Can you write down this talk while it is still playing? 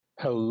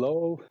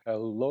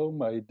Hello,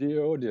 my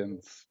dear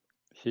audience,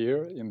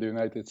 here in the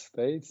United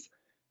States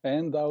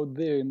and out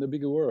there in the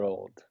big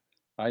world.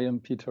 I am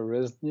Peter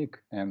Resnick,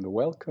 and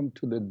welcome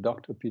to the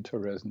Dr. Peter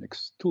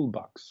Resnick's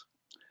Toolbox.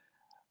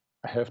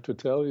 I have to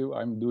tell you,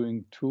 I'm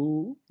doing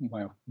two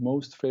my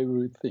most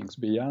favorite things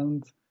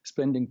beyond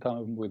spending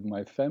time with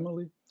my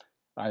family.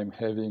 I'm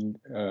having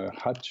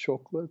hot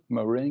chocolate,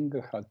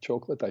 meringue hot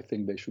chocolate. I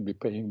think they should be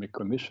paying me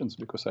commissions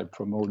because I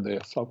promote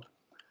their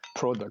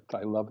product.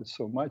 I love it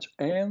so much,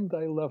 and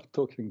I love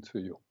talking to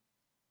you.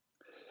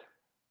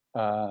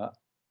 Uh,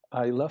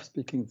 I love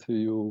speaking to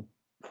you.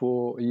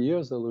 For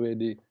years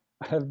already,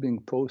 I have been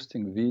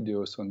posting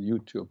videos on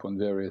YouTube on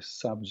various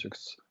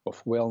subjects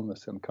of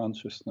wellness and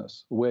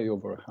consciousness, way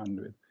over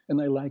 100, and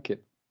I like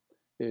it.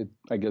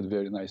 I get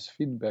very nice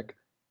feedback,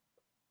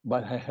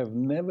 but I have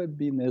never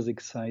been as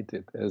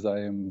excited as I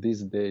am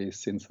these days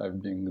since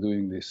I've been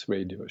doing this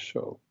radio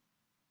show.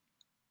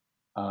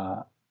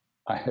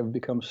 I have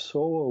become so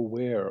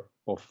aware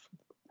of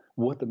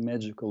what a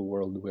magical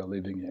world we're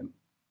living in.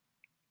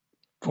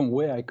 From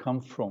where I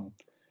come from,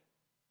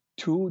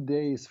 2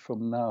 days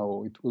from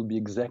now, it will be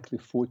exactly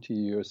 40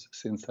 years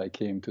since I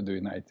came to the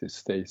United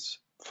States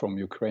from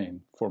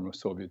Ukraine, former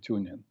Soviet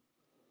Union.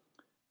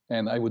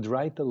 And I would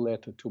write a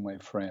letter to my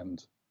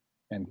friend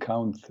and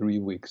count 3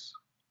 weeks.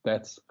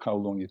 That's how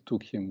long it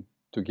took him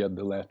to get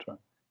the letter.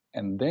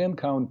 And then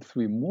count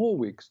 3 more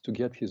weeks to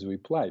get his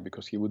reply,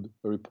 because he would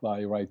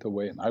reply right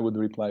away and I would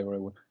reply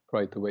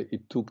right away.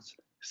 It took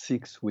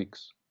 6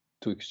 weeks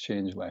to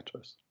exchange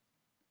letters.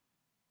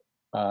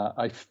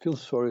 I feel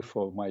sorry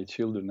for my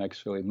children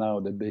actually now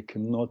that they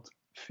cannot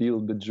feel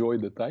the joy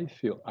that I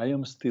feel. I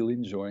am still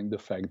enjoying the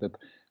fact that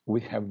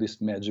we have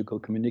this magical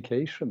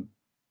communication.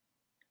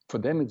 For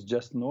them, it's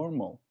just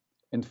normal.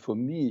 And for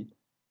me,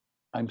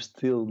 I'm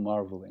still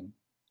marveling.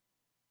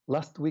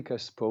 Last week, I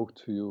spoke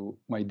to you,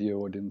 my dear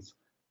audience,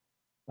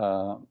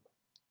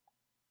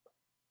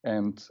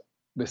 and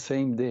the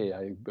same day,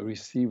 I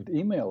received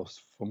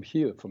emails from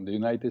here, from the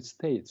United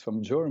States,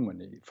 from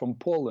Germany, from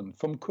Poland,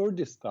 from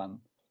Kurdistan.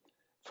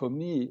 For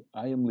me,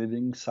 I am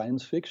living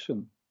science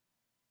fiction.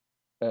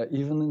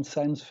 Even in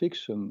science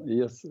fiction,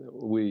 yes,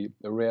 we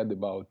read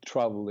about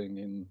traveling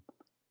in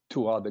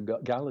to other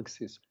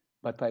galaxies,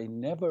 but I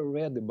never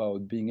read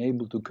about being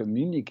able to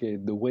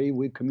communicate the way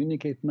we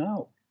communicate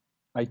now.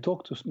 I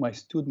talked to my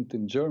student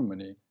in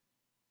Germany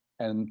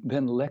and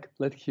then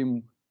let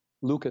him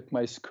look at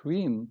my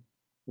screen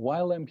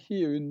while I'm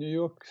here in New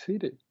York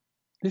City.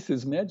 This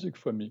is magic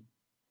for me.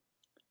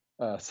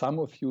 Some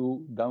of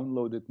you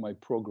downloaded my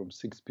program,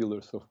 6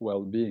 Pillars of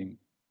Well-Being,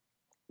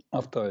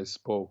 after I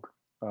spoke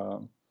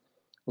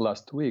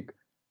last week,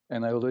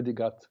 and I already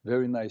got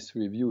very nice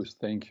reviews.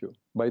 Thank you.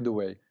 By the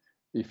way,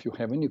 if you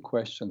have any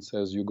questions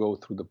as you go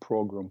through the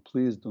program,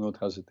 please do not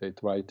hesitate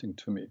writing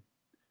to me.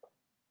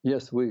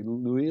 Yes, we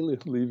really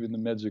live in a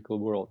magical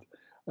world.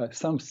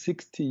 Some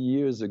 60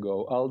 years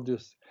ago,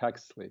 Aldous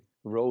Huxley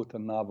wrote a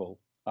novel,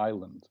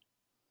 Island.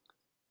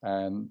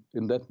 And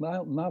in that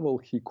novel,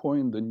 he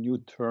coined a new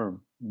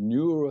term,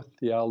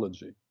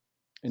 neurotheology.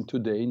 And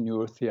today,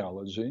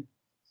 neurotheology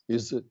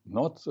is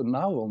not a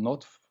novel,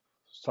 not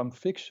some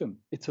fiction.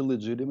 It's a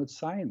legitimate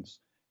science.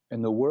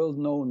 And a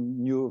world-known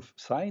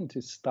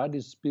neuroscientist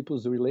studies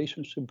people's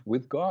relationship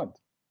with God.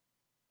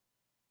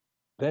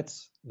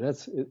 That's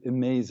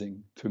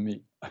amazing to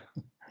me.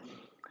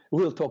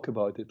 We'll talk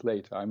about it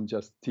later. I'm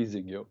just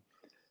teasing you.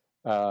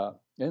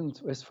 And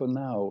as for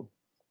now,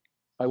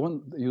 I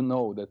want you to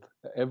know that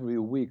every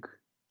week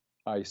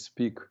I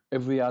speak,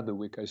 every other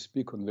week I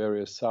speak on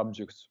various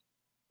subjects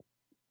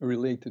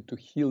related to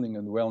healing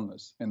and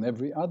wellness. And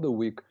every other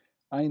week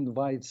I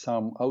invite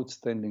some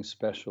outstanding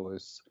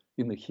specialists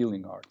in the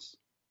healing arts.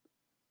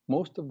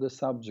 Most of the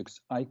subjects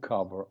I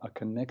cover are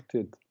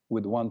connected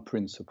with one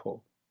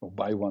principle, or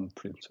by one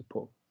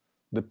principle.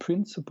 The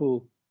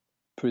principle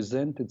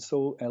presented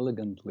so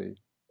elegantly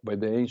by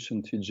the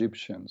ancient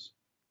Egyptians: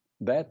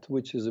 that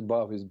which is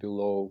above is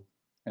below,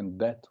 and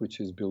that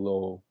which is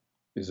below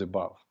is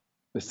above.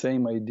 The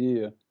same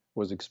idea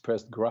was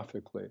expressed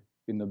graphically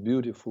in a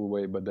beautiful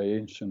way by the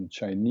ancient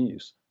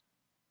Chinese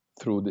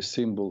through the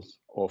symbols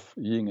of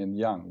yin and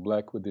yang,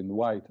 black within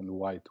white and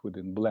white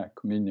within black,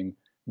 meaning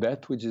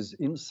that which is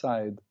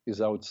inside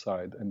is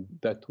outside and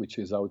that which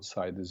is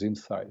outside is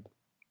inside.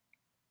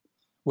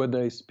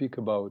 Whether I speak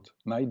about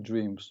night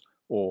dreams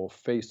or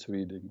face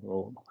reading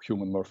or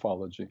human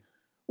morphology,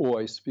 or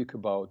I speak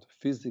about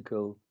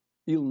physical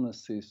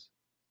illnesses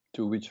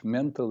to which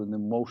mental and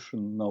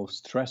emotional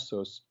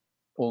stressors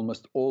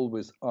almost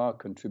always are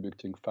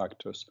contributing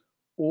factors,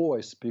 or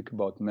I speak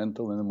about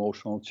mental and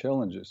emotional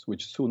challenges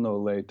which sooner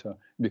or later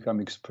become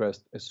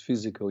expressed as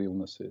physical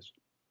illnesses.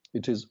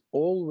 It is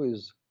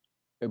always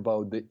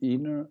about the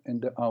inner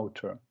and the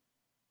outer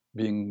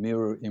being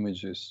mirror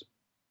images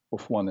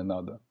of one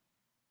another.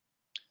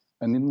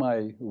 And in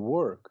my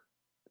work,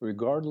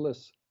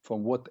 regardless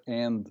from what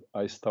end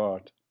I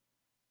start,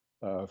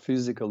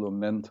 physical or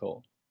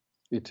mental,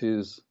 it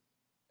is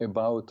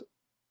about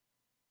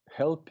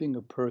helping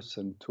a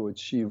person to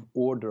achieve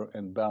order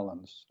and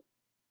balance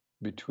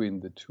between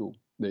the two,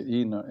 the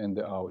inner and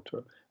the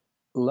outer.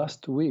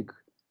 Last week,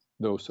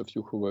 those of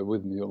you who were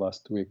with me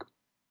last week,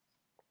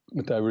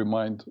 but I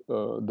remind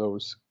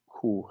those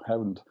who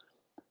haven't,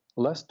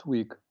 last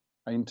week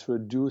I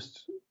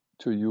introduced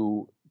to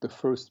you the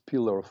first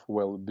pillar of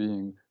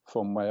well-being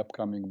from my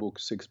upcoming book,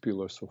 Six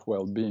Pillars of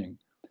Well-Being.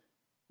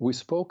 We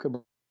spoke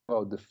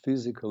about the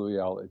physical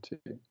reality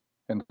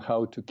and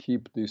how to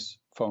keep this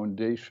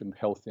foundation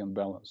healthy and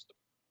balanced.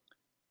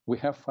 We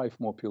have 5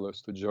 more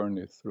pillars to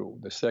journey through.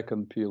 The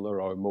second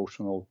pillar, our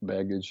emotional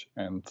baggage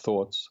and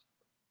thoughts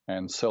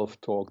and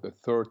self-talk. The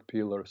third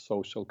pillar,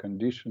 social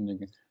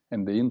conditioning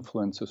and the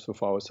influences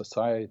of our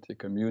society,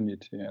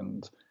 community,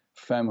 and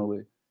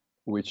family,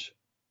 which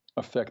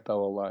affect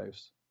our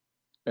lives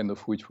and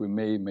of which we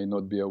may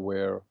not be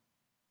aware.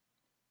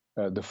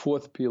 The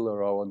fourth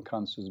pillar, our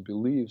unconscious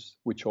beliefs,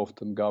 which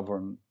often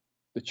govern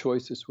the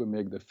choices we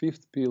make. The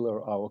fifth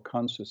pillar, our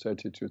conscious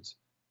attitudes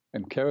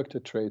and character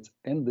traits.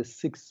 And the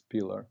sixth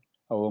pillar,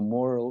 our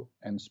moral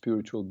and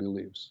spiritual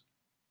beliefs.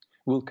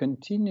 We'll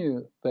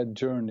continue that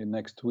journey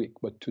next week.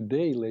 But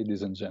today,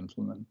 ladies and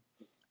gentlemen,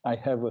 I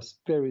have a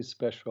very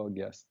special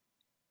guest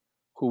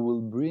who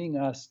will bring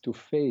us to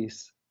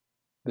face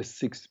the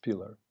sixth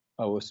pillar,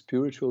 our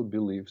spiritual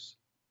beliefs,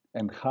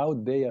 and how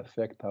they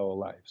affect our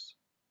lives.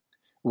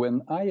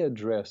 When I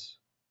address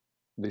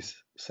this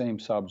same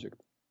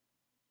subject,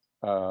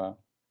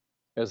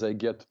 as I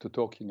get to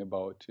talking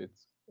about it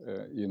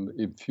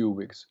in few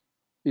weeks,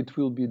 it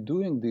will be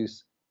doing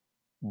this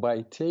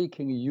by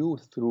taking you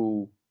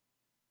through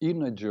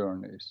inner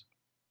journeys.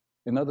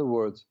 In other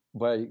words,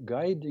 by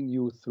guiding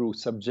you through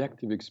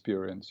subjective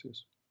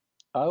experiences.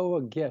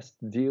 Our guest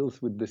deals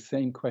with the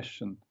same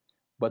question,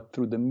 but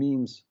through the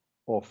means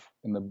of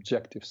an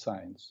objective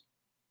science.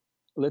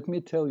 Let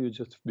me tell you,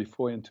 just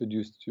before I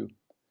introduce you,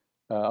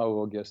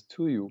 our guest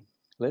to you,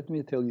 let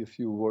me tell you a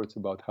few words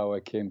about how I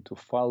came to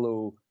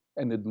follow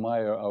and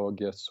admire our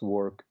guest's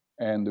work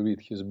and read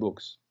his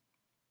books.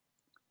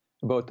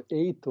 About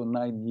 8 or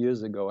 9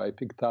 years ago, I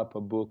picked up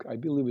a book, I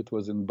believe it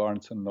was in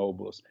Barnes and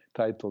Nobles,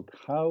 titled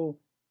How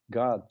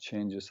God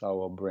Changes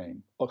Our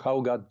Brain, or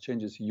How God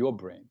Changes Your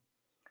Brain.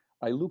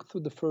 I looked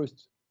through the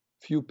first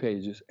few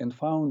pages and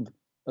found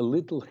a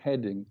little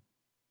heading,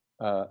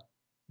 The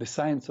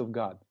Science of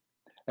God.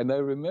 And I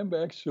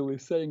remember actually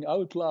saying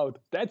out loud,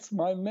 "That's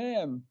my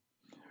man."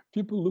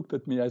 People looked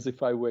at me as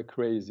if I were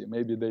crazy.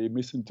 Maybe they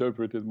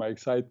misinterpreted my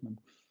excitement.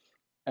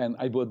 And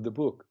I bought the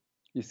book.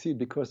 You see,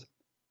 because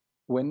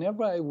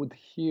whenever I would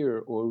hear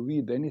or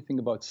read anything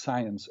about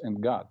science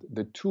and God,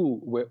 the two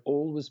were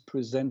always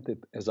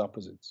presented as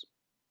opposites.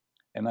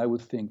 And I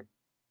would think,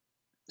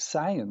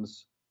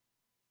 science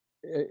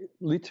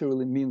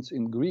literally means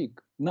in Greek,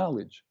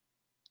 knowledge.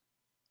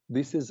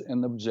 This is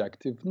an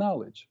objective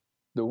knowledge,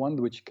 the one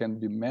which can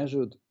be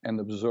measured and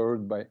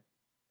observed by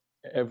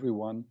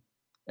everyone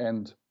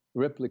and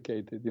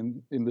replicated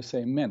in the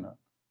same manner.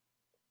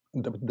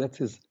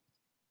 That is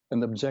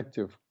an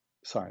objective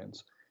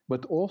science.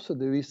 But also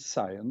there is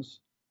science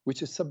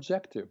which is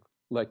subjective,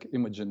 like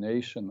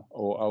imagination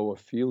or our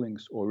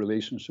feelings or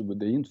relationship with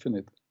the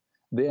infinite.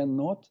 They are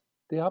not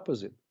the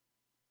opposite.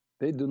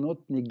 They do not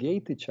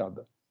negate each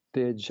other.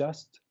 They are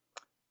just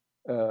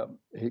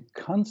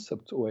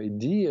concepts or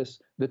ideas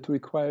that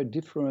require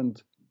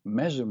different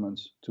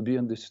measurements to be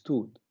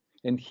understood.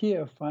 And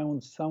here I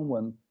found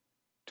someone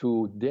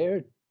to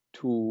dare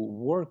to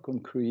work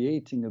on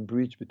creating a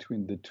bridge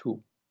between the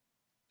two.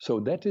 So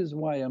that is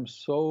why I'm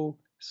so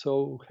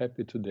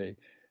happy today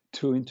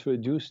to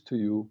introduce to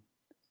you,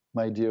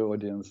 my dear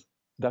audience,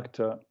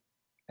 Dr.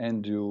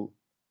 Andrew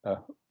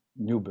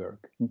Newberg.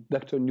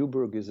 Dr.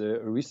 Newberg is a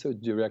research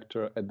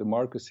director at the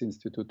Marcus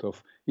Institute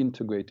of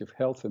Integrative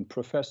Health and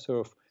professor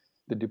of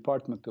the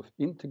Department of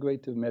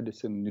Integrative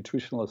Medicine and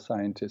Nutritional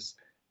Sciences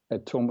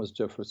at Thomas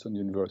Jefferson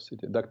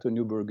University. Dr.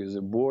 Newberg is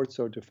a board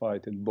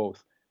certified in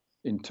both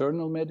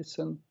internal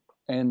medicine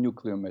and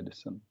nuclear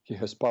medicine. He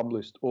has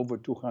published over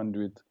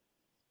 200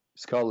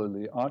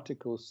 scholarly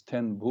articles,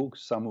 10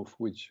 books, some of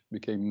which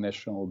became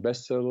national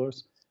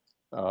bestsellers.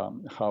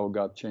 How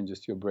God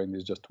Changes Your Brain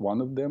is just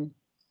one of them.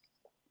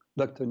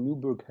 Dr.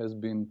 Newberg has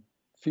been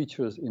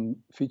featured in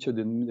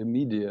the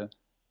media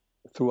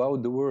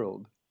throughout the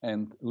world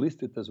and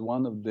listed as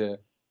one of the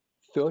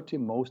 30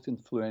 most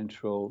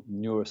influential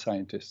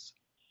neuroscientists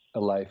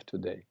alive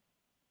today.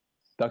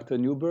 Dr.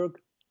 Newberg,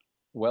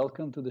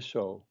 welcome to the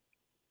show.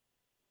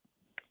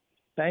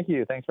 Thank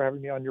you. Thanks for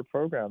having me on your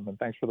program, and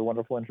thanks for the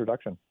wonderful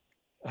introduction.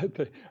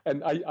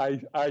 And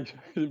I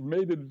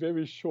made it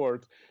very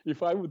short.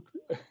 If I would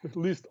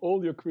list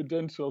all your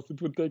credentials,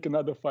 it would take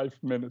another 5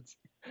 minutes.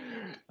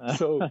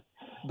 So,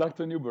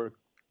 Dr. Newberg,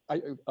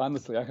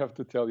 honestly, I have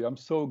to tell you, I'm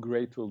so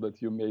grateful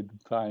that you made the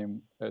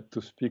time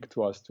to speak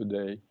to us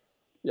today.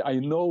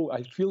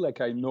 I feel like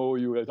I know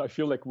you. I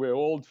feel like we're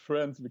old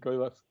friends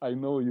because I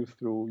know you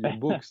through your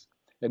books.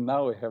 And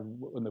now I have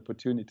an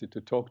opportunity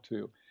to talk to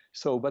you.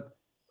 So, but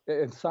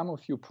and some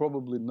of you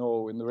probably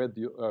know and read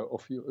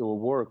of your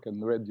work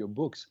and read your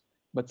books,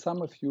 but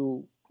some of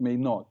you may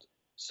not.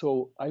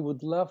 So I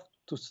would love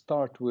to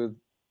start with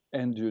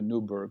Andrew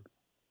Newberg,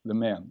 the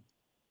man.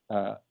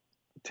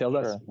 Tell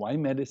us Sure. why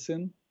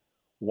medicine?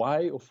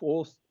 Why, of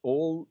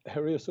all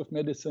areas of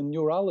medicine,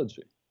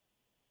 neurology?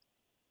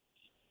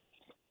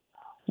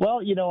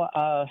 Well,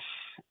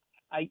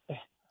 I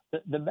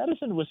the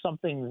medicine was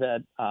something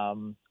that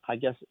I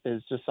guess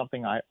is just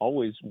something I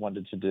always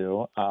wanted to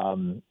do.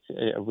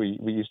 We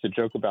used to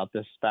joke about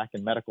this back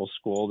in medical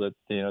school that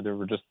there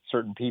were just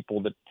certain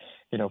people that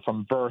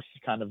from birth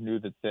kind of knew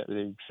that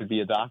they should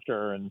be a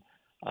doctor, and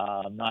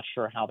I'm not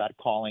sure how that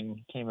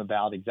calling came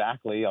about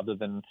exactly, other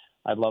than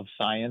I love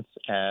science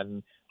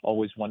and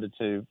always wanted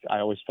to. I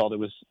always felt it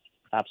was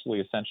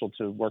absolutely essential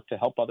to work to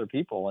help other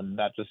people, and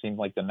that just seemed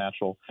like the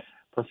natural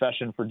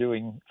profession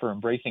for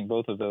embracing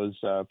both of those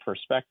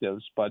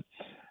perspectives. But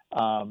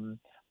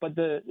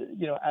the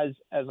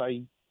as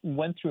I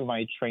went through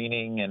my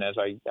training and as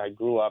I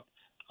grew up,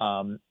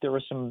 there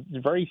were some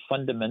very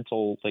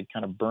fundamental, like,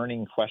 kind of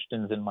burning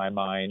questions in my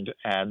mind,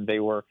 and they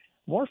were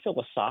more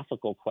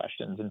philosophical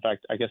questions. In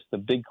fact, I guess the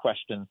big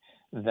question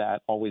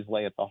that always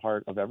lay at the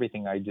heart of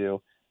everything I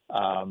do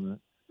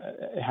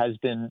has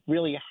been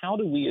really, how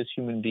do we as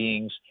human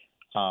beings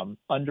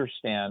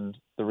understand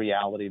the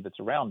reality that's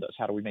around us?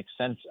 How do we make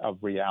sense of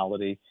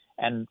reality?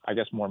 And I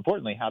guess more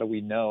importantly, how do we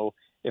know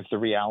if the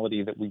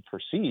reality that we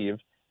perceive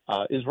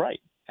is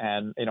right?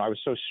 And I was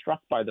so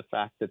struck by the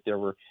fact that there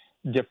were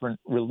different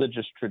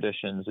religious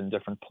traditions and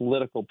different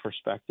political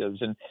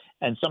perspectives,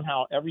 and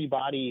somehow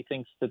everybody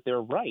thinks that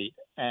they're right.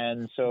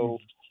 And so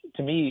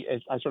to me,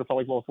 I sort of felt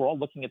like, well, if we're all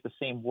looking at the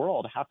same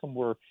world, how come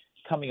we're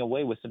coming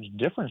away with such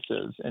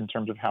differences in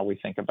terms of how we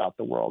think about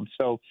the world?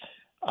 So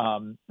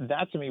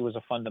that to me was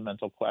a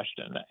fundamental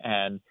question.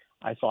 And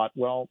I thought,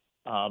 well,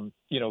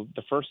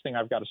 the first thing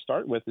I've got to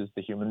start with is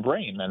the human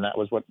brain. And that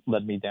was what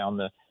led me down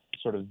the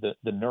sort of the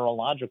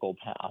neurological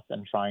path,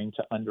 and trying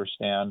to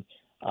understand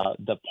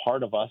the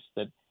part of us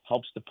that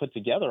helps to put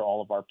together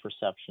all of our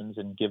perceptions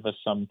and give us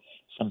some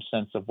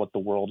sense of what the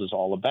world is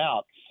all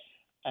about.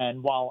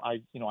 And while I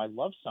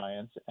love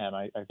science, and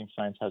I think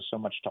science has so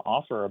much to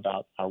offer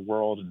about our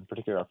world, and in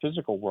particular our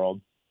physical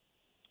world,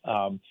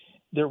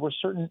 there were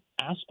certain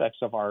aspects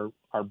of our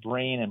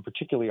brain, and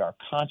particularly our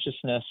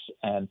consciousness,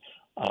 and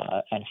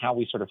how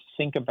we sort of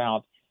think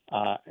about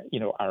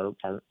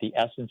the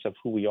essence of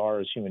who we are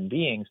as human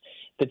beings,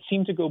 that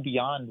seem to go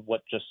beyond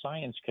what just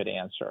science could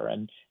answer.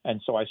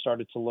 And so I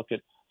started to look at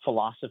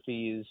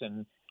philosophies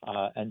and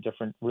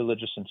different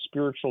religious and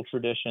spiritual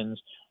traditions,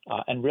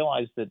 and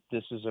realized that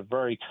this is a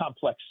very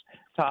complex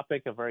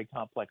topic, a very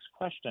complex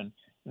question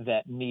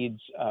that needs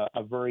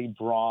a very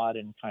broad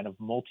and kind of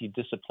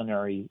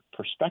multidisciplinary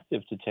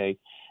perspective to take.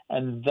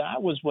 And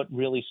that was what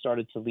really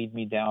started to lead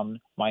me down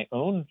my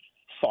own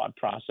thought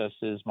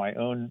processes, my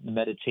own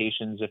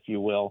meditations, if you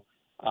will,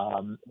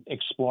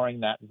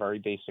 exploring that very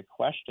basic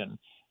question.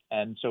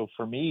 And so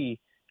for me,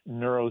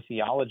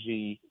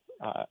 neurotheology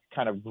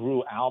kind of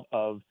grew out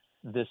of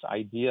this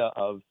idea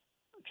of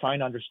trying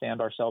to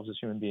understand ourselves as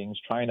human beings,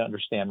 trying to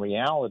understand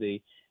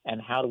reality,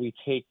 and how do we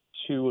take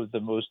two of the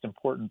most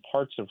important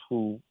parts of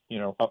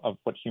of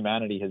what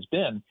humanity has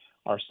been,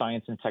 our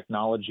science and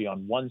technology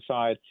on one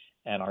side,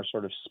 and our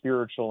sort of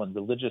spiritual and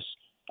religious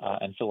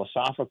and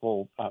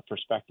philosophical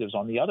perspectives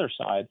on the other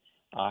side.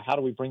 How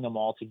do we bring them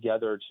all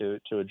together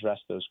to address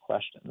those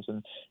questions?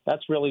 And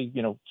that's really,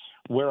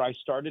 where I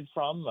started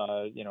from,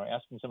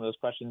 asking some of those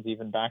questions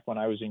even back when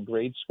I was in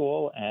grade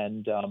school,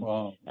 and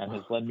Wow. and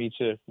has led me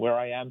to where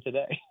I am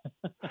today.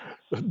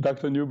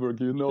 Dr. Newberg,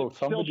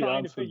 somebody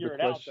answered the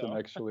question out,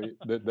 actually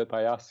that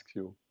I asked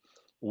you.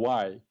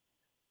 Why?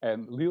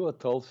 And Leo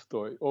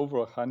Tolstoy, over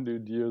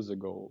 100 years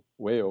ago,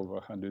 way over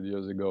 100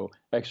 years ago,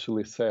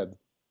 actually said,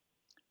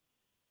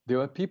 there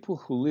are people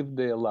who live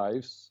their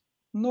lives,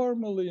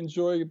 normally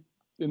enjoy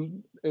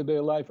in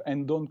their life,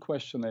 and don't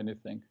question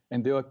anything.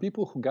 And there are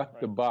people who got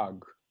the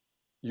bug.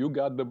 You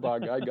got the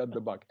bug, I got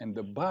the bug. And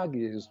the bug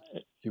is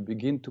you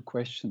begin to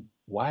question,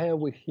 why are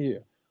we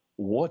here?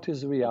 What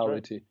is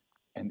reality? Right.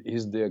 And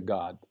is there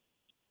God?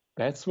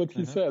 That's what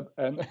he said.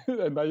 And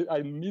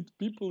I meet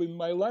people in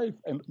my life,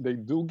 and they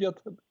do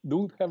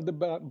have the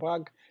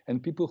bug,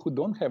 and people who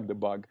don't have the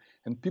bug,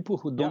 and people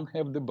who don't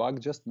have the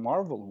bug just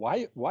marvel.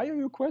 Why are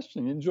you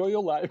questioning? Enjoy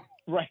your life.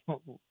 Right.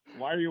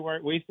 Why are you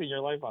wasting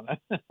your life on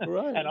that?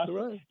 Right.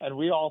 And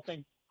we all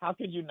think, how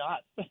could you not?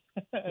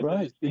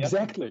 Right.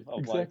 Exactly.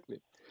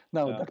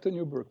 Now, Dr.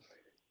 Newberg,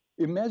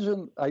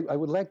 imagine, I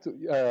would like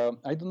to,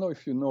 I don't know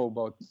if you know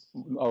about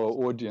our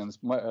audience.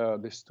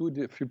 The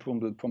studio, a few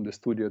from the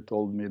studio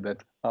told me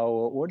that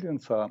our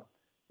audience are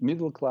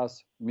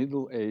middle-class,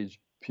 middle-aged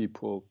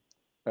people,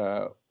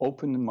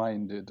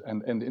 open-minded.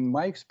 And in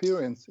my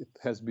experience, it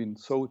has been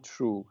so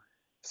true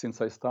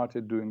since I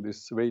started doing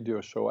this radio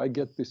show. I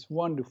get these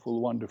wonderful,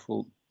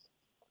 wonderful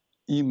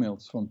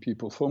emails from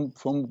people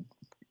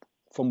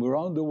from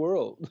around the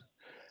world.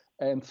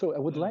 And so I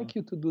would like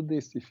you to do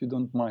this, if you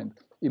don't mind.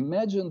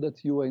 Imagine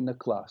that you are in a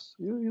class.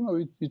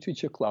 You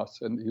teach a class,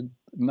 and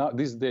now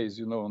these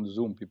days, on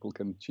Zoom, people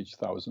can teach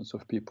thousands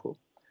of people.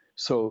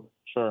 So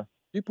sure,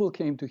 people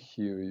came to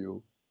hear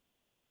you.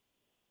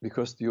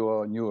 because you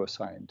are a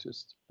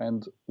neuroscientist,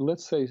 and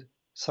let's say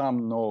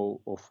some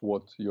know of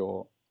what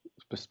your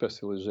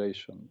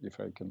specialization, if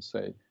I can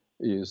say,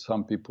 is.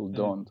 Some people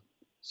don't.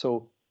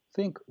 So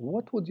think,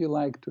 what would you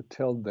like to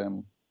tell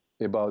them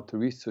about the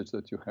research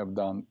that you have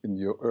done in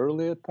your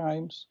earlier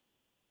times?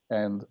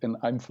 And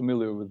I'm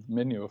familiar with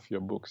many of your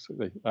books.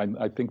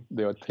 I think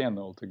there are 10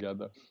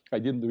 altogether. I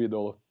didn't read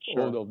all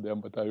of them,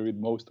 but I read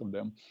most of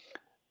them.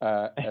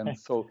 And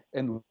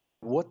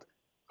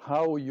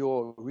how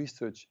your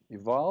research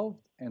evolved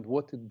and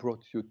what it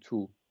brought you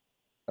to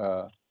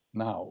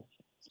now.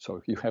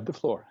 So you have the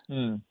floor.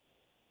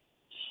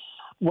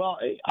 Well,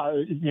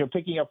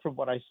 picking up from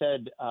what I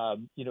said,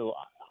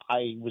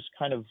 I was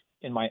kind of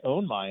in my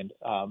own mind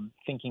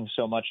thinking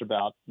so much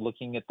about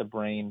looking at the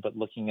brain, but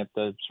looking at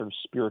the sort of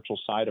spiritual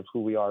side of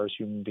who we are as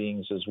human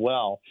beings as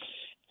well.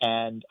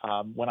 And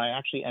when I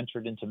actually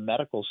entered into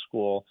medical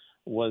school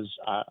was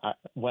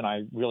when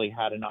I really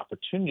had an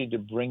opportunity to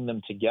bring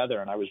them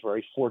together. And I was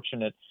very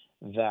fortunate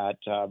that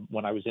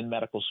when I was in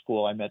medical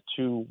school, I met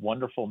two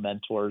wonderful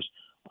mentors.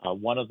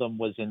 One of them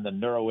was in the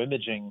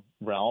neuroimaging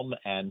realm,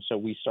 and so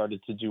we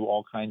started to do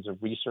all kinds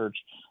of research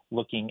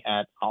looking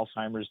at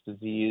Alzheimer's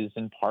disease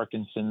and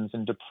Parkinson's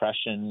and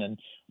depression and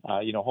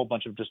a whole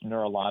bunch of just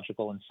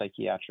neurological and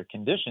psychiatric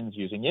conditions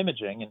using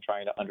imaging and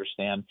trying to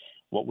understand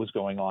what was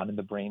going on in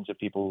the brains of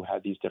people who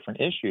had these different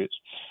issues.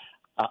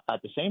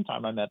 At the same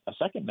time, I met a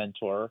second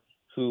mentor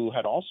who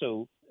had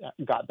also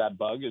got that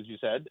bug, as you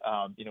said,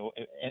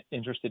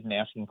 interested in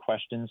asking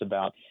questions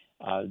about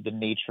the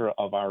nature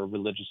of our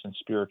religious and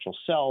spiritual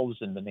selves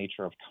and the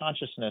nature of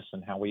consciousness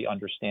and how we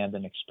understand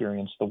and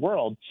experience the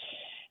world.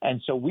 And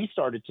so we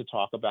started to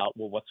talk about,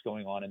 well, what's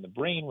going on in the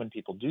brain when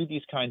people do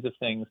these kinds of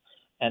things.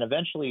 And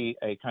eventually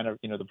a kind of,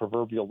 the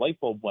proverbial light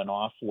bulb went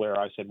off where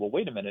I said, well,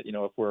 wait a minute,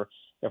 if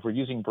we're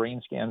using brain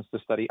scans to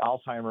study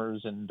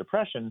Alzheimer's and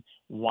depression,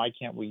 why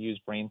can't we use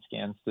brain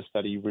scans to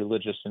study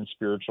religious and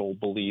spiritual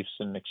beliefs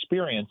and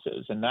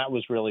experiences? And that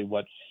was really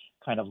what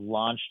kind of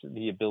launched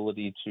the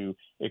ability to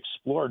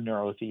explore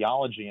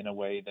neurotheology in a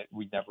way that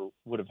we never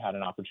would have had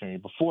an opportunity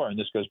before. And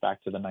this goes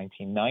back to the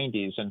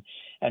 1990s.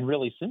 And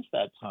really since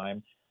that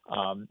time,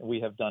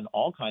 we have done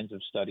all kinds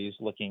of studies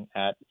looking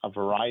at a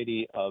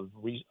variety of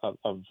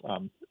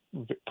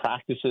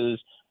practices,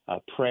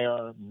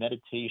 prayer,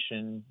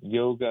 meditation,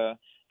 yoga,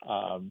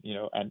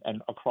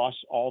 and across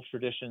all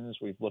traditions.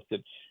 We've looked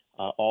at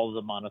all of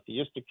the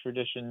monotheistic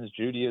traditions: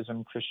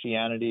 Judaism,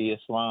 Christianity,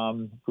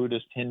 Islam,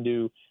 Buddhist,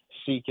 Hindu,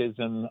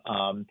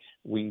 Sikhism.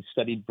 We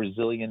studied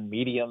Brazilian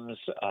mediums,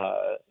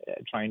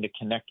 trying to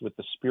connect with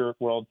the spirit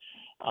world.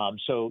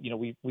 So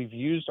we've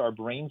used our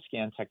brain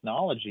scan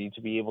technology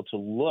to be able to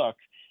look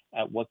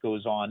at what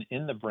goes on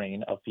in the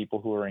brain of people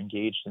who are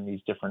engaged in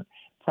these different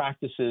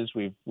practices.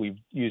 We've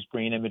used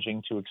brain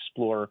imaging to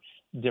explore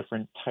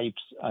different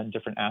types and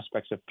different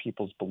aspects of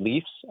people's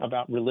beliefs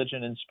about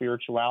religion and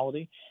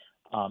spirituality,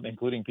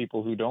 including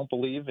people who don't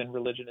believe in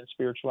religion and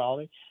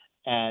spirituality.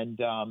 And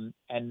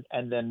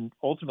then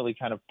ultimately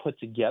kind of put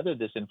together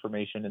this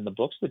information in the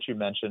books that you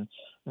mentioned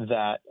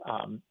that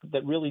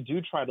really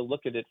do try to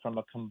look at it from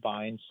a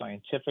combined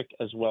scientific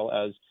as well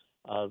as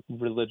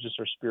religious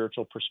or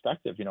spiritual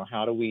perspective.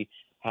 How do we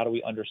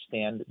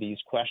understand these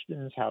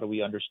questions? How do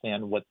we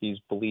understand what these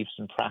beliefs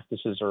and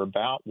practices are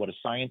about? What does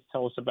science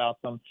tell us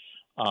about them?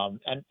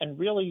 And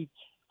really,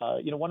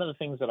 one of the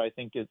things that I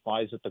think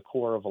lies at the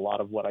core of a lot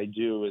of what I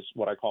do is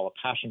what I call a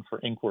passion for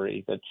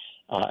inquiry. That,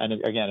 and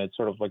again, it's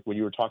sort of like what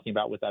you were talking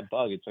about with that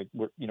bug. It's like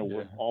we're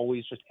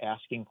always just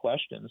asking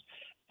questions,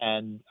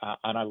 and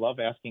I love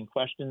asking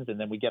questions. And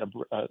then we get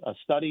a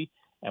study,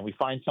 and we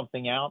find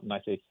something out, and I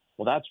say,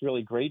 well, that's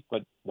really great,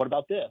 but what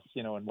about this?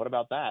 And what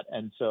about that?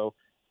 And so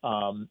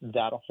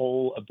that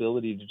whole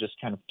ability to just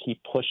kind of keep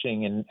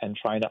pushing and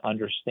trying to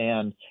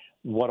understand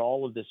what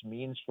all of this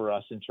means for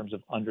us in terms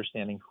of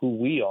understanding who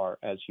we are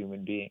as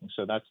human beings.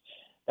 So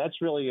that's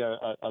really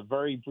a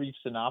very brief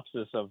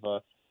synopsis of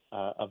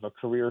a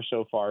career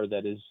so far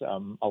that has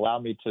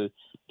allowed me to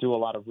do a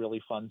lot of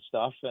really fun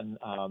stuff and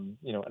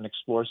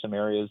explore some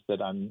areas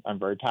that I'm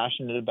very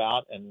passionate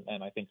about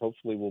and I think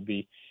hopefully will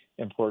be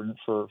important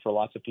for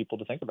lots of people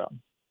to think about.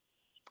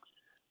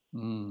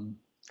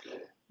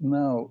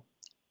 Now,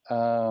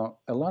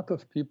 a lot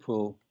of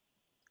people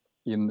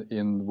in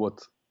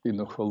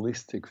a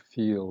holistic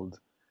field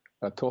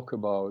talk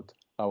about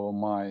our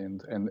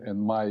mind,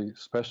 and my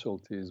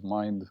specialty is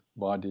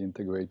mind-body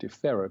integrative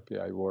therapy.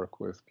 I work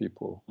with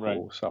people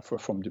who suffer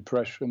from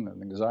depression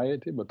and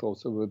anxiety, but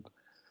also with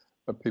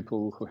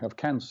people who have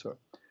cancer.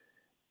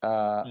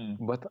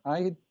 But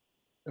I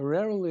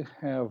rarely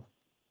have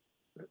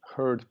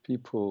heard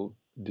people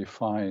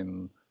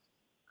define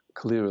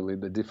clearly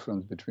the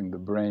difference between the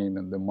brain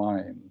and the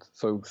mind.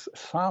 So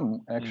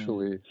some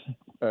actually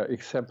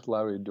accept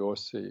Larry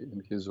Dorsey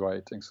in his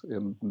writings.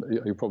 And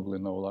you probably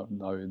know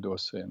Larry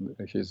Dorsey, and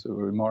he's a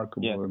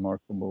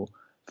remarkable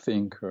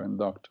thinker and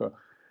doctor.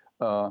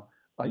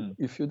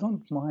 If you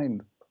don't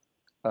mind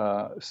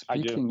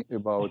speaking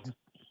about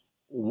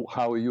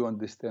how you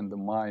understand the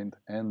mind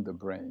and the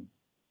brain.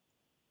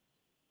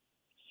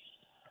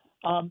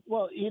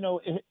 Well,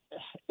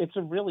 it's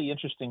a really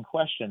interesting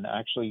question.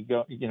 Actually,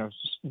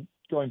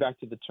 going back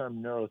to the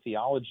term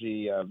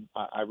neurotheology,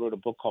 I wrote a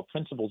book called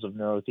Principles of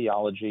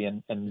Neurotheology,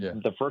 and Yeah.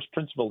 the first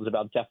principle is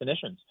about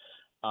definitions.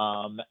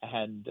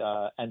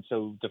 And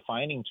so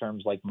defining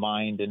terms like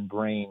mind and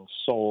brain,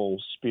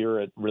 soul,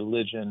 spirit,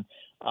 religion,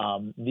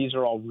 these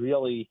are all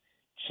really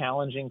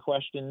challenging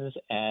questions,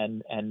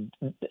 and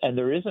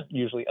there isn't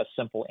usually a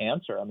simple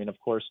answer. I mean, of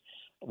course,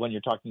 when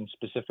you're talking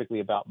specifically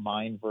about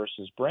mind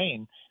versus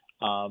brain,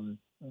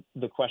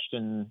 the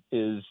question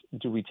is,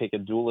 do we take a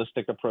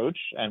dualistic approach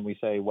and we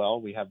say,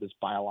 well, we have this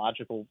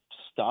biological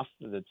stuff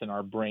that's in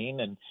our brain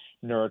and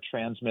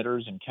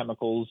neurotransmitters and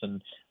chemicals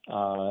and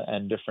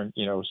different,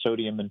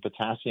 sodium and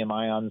potassium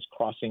ions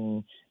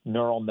crossing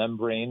neural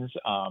membranes,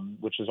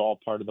 which is all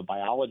part of the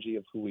biology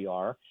of who we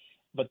are.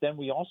 But then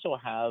we also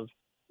have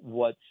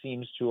what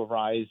seems to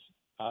arise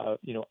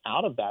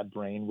out of that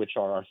brain, which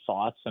are our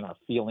thoughts and our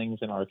feelings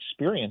and our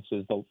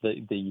experiences,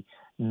 the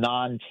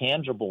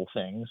non-tangible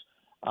things.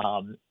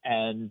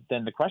 And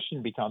then the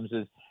question becomes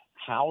is,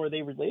 how are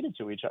they related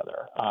to each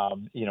other?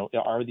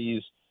 Are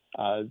these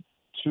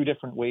two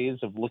different ways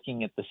of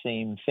looking at the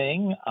same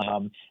thing?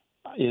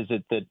 Is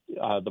it that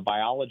the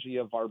biology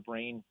of our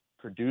brain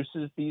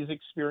produces these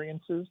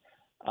experiences?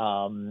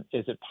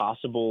 Is it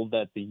possible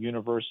that the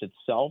universe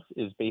itself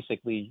is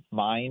basically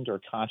mind or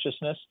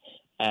consciousness,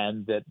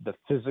 and that the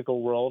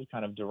physical world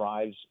kind of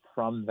derives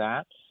from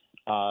that?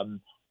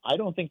 I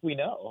don't think we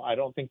know. I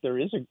don't think there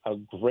is a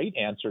great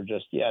answer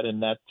just yet.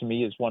 And that, to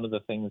me, is one of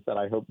the things that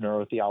I hope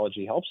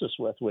neurotheology helps us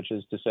with, which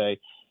is to say,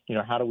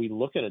 how do we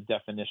look at a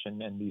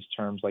definition in these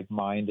terms like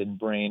mind and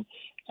brain,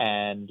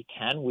 and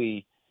can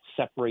we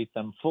separate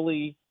them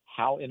fully?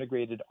 How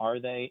integrated are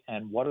they,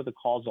 and what are the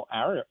causal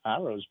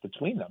arrows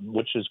between them,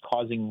 which is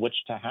causing which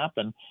to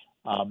happen?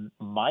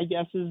 My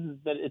guess is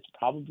that it's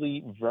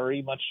probably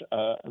very much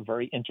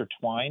very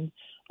intertwined,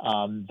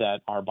 that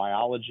our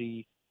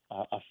biology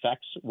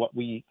affects what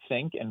we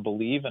think and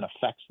believe and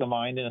affects the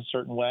mind in a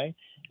certain way,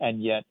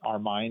 and yet our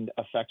mind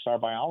affects our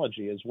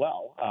biology as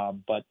well.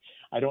 But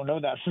I don't know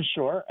that for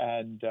sure,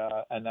 and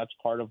that's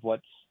part of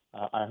what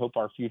I hope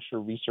our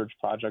future research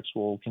projects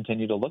will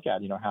continue to look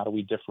at. How do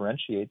we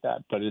differentiate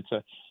that? But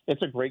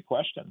it's a great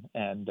question,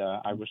 and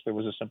I wish there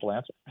was a simple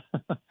answer.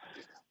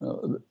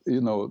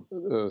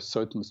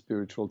 Certain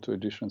spiritual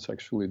traditions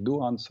actually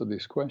do answer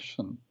this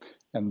question,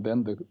 and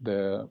then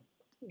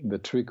the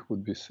trick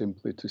would be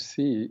simply to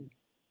see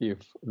if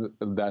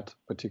that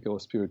particular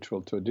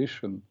spiritual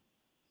tradition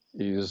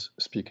is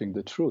speaking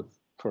the truth.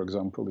 For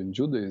example, in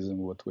Judaism,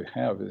 what we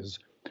have is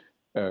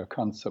a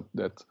concept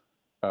that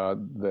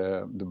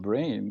the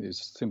brain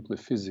is simply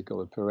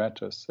physical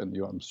apparatus, and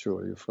I'm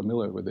sure you're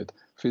familiar with it.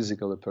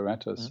 Physical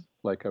apparatus,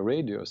 like a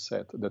radio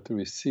set that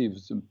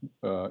receives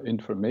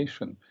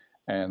information,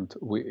 and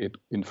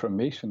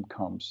information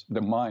comes.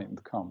 The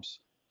mind comes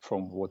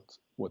from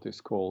what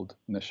is called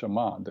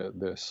neshama,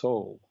 the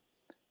soul,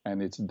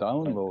 and it's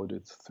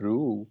downloaded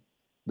through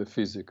the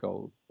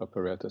physical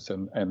apparatus.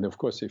 And of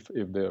course, if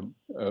the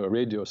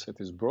radio set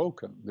is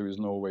broken, there is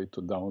no way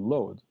to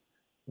download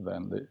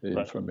then the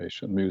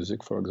information,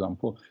 music, for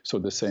example. So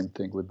the same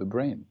thing with the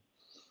brain.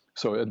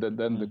 So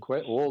then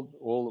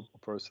all a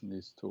person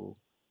needs to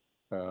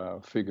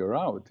figure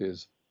out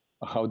is,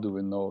 how do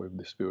we know if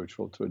the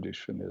spiritual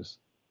tradition is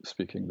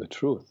speaking the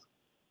truth?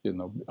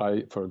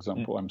 For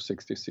example, I'm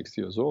 66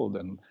 years old,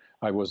 and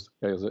I was,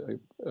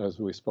 as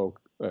we spoke,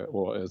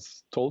 or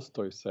as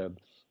Tolstoy said,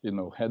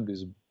 had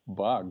this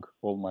bug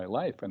all my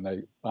life, and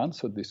I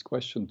answered this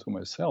question to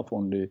myself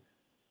only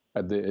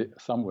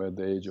somewhere at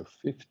the age of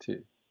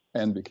 50,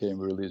 and became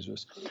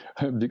religious.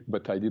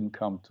 But I didn't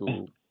come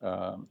to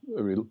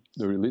the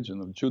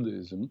religion of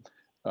Judaism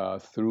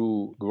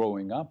through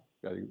growing up.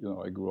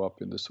 I grew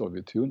up in the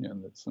Soviet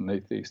Union. It's an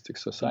atheistic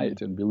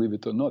society, and believe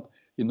it or not,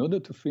 in order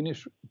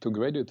to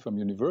graduate from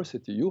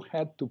university, you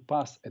had to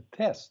pass a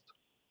test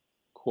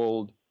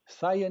called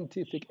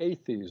scientific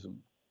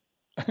atheism.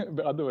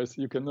 Otherwise,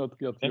 you cannot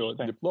get your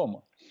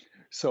diploma.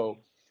 So,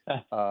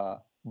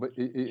 but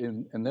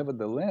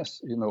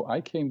nevertheless,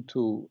 I came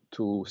to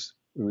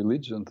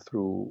religion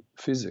through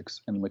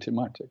physics and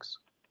mathematics.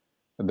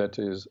 And that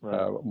is,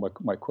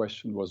 my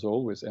question was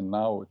always, and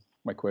now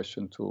my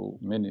question to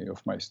many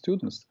of my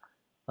students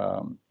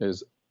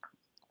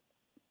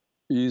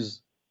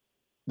is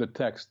the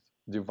text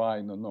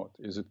divine or not?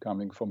 Is it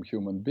coming from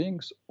human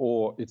beings,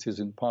 or it is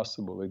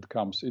impossible?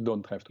 You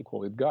don't have to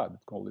call it God,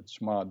 call it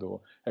Shmad or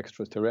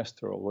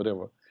extraterrestrial or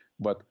whatever,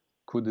 but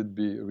could it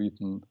be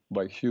written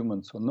by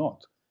humans or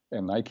not?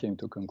 And I came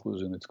to a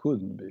conclusion it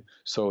couldn't be.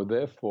 So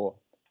therefore,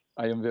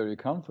 I am very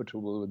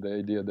comfortable with the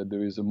idea that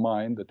there is a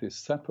mind that is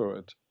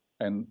separate,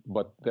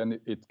 but then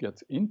it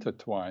gets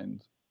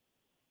intertwined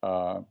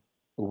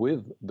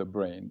with the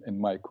brain. And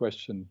my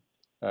question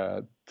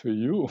to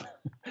you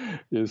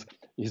is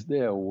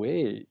there a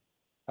way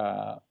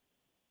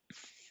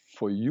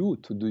for you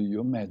to do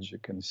your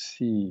magic and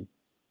see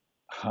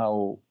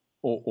how,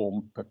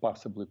 or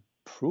possibly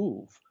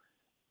prove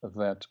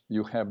that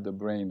you have the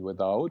brain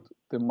without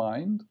the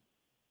mind,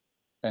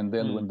 and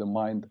then when the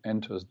mind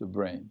enters the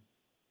brain.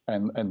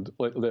 And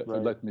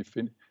let me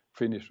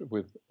finish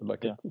with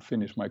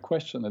finish my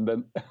question, and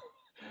then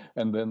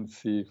and then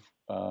see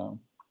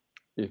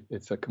if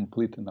it's a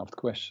complete enough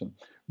question,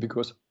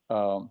 because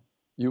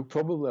you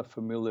probably are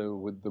familiar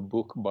with the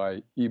book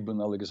by Ibn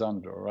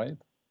Alexander, right?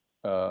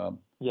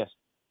 Yes.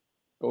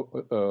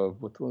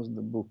 What was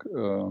the book?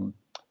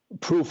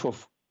 Proof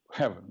of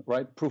Heaven,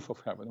 right? Proof of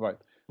Heaven, right?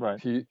 Right.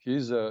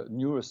 He's a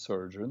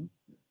neurosurgeon.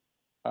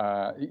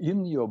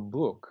 In your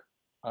book,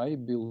 I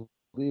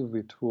believe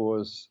it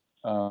was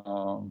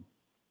not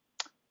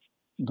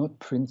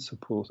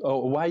principles.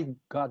 Oh, why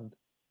God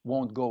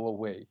won't go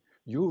away.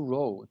 You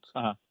wrote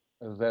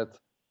that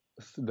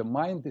the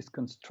mind is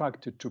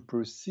constructed to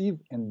perceive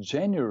and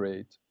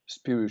generate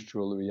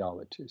spiritual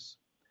realities.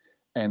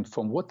 And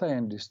from what I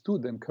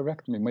understood, and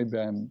correct me, maybe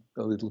I'm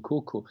a little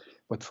cuckoo,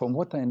 but from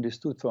what I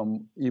understood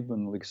from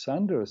Ibn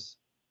Alexander's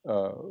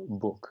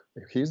book,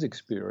 his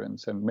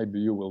experience, and maybe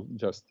you will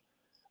just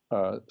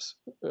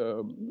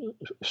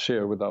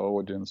share with our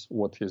audience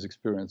what his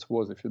experience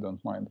was, if you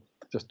don't mind,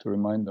 just to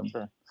remind them.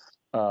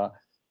 Sure.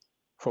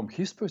 From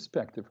his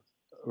perspective,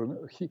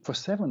 for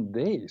 7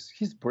 days,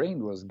 his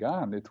brain was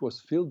gone. It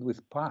was filled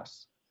with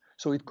pus.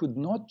 So it could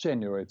not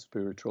generate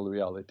spiritual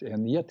reality.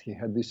 And yet he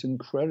had this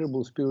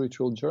incredible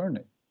spiritual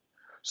journey.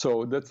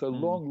 So that's a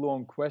long,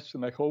 long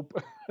question. I hope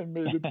I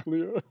made it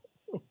clear.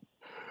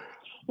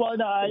 Well,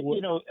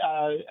 no,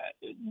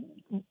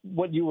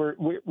 what you were,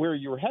 where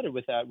you were headed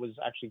with that was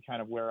actually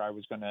kind of where I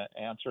was going to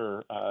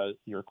answer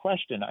your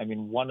question. I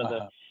mean, one of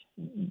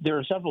there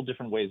are several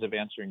different ways of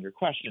answering your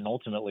question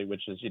ultimately,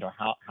 which is,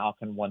 how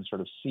can one sort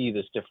of see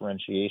this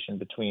differentiation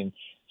between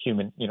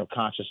human,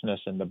 consciousness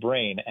and the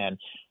brain? And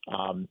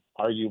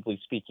arguably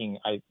speaking,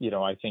 I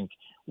think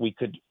we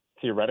could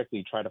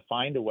theoretically try to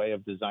find a way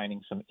of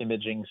designing some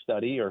imaging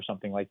study or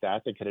something like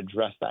that that could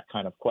address that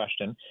kind of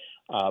question.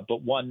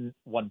 But one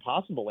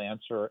possible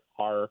answer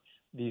are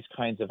these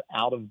kinds of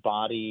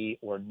out-of-body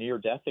or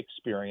near-death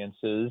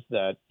experiences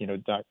that,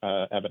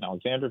 Eben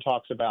Alexander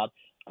talks about.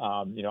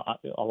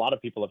 A lot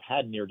of people have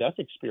had near-death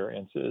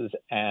experiences,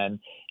 and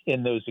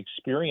in those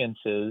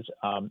experiences,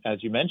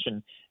 as you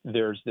mentioned,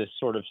 there's this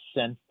sort of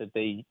sense that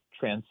they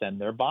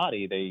transcend their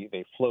body.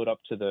 They float up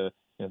to the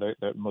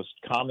most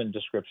common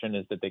description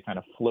is that they kind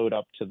of float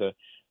up to the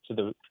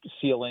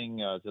ceiling,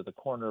 to the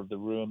corner of the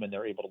room, and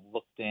they're able to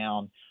look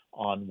down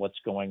on what's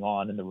going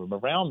on in the room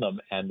around them.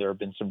 And there have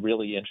been some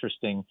really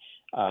interesting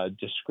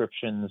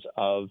descriptions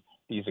of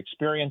these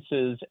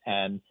experiences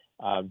and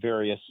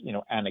various,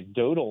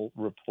 anecdotal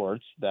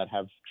reports that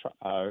have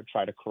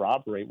tried to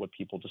corroborate what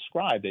people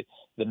describe.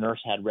 The nurse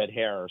had red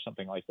hair or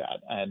something like that,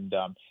 and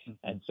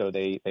so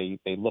they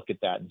look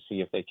at that and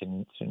see if they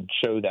can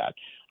show that.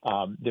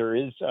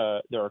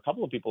 There are a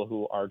couple of people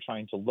who are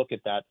trying to look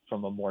at that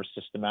from a more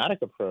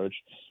systematic approach,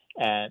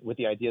 and with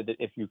the idea that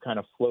if you kind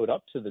of float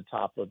up to the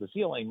top of the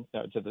ceiling,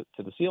 to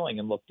the ceiling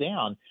and look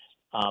down,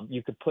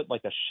 you could put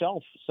like a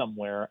shelf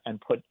somewhere and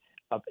put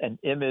an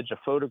image, a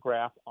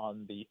photograph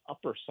on the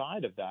upper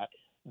side of that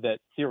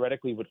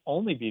theoretically would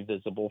only be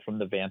visible from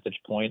the vantage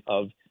point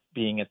of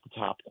being at the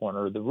top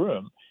corner of the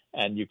room.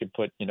 And you could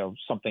put,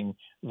 something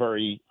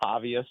very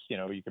obvious,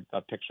 you could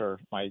picture,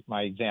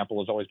 my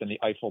example has always been the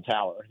Eiffel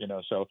Tower,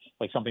 so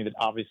like something that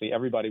obviously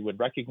everybody would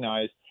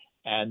recognize.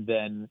 And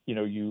then,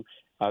 you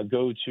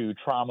go to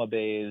trauma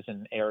bays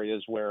and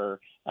areas where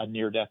a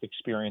near-death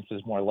experience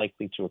is more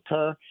likely to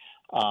occur.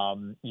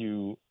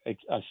 You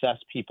assess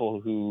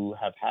people who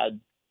have had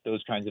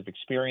those kinds of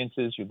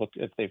experiences. You look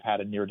if they've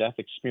had a near-death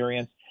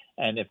experience,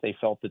 and if they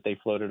felt that they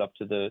floated up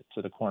to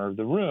the corner of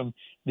the room,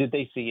 did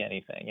they see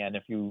anything? And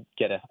if you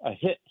get a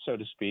hit, so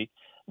to speak,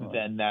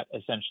 then that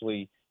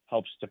essentially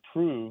helps to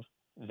prove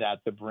that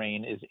the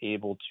brain is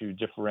able to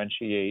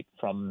differentiate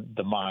from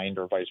the mind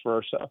or vice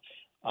versa.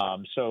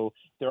 So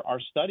there are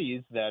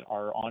studies that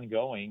are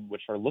ongoing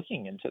which are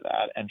looking into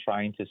that and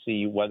trying to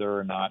see whether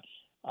or not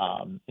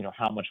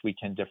how much we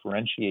can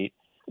differentiate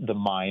the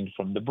mind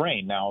from the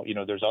brain. Now,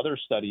 there's other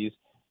studies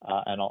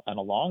and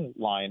a long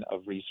line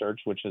of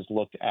research which has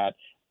looked at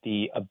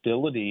the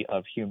ability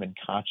of human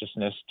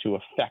consciousness to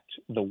affect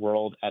the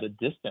world at a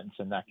distance,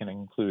 and that can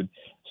include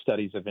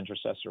studies of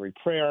intercessory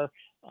prayer.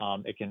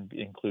 It can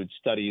include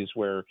studies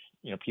where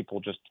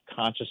people just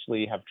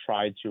consciously have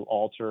tried to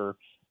alter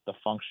the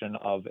function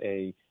of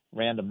a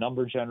random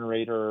number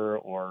generator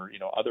or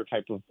other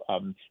type of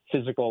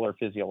physical or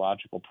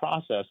physiological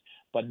process,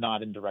 but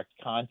not in direct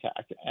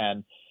contact.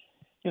 And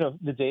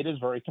the data is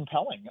very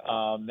compelling.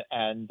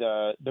 And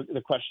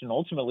the question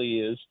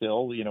ultimately is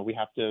still, we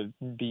have to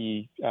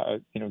be,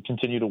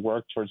 continue to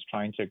work towards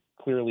trying to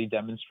clearly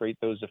demonstrate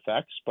those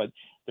effects. But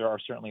there are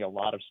certainly a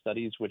lot of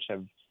studies which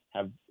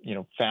have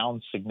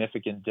found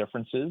significant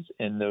differences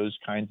in those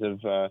kinds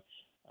of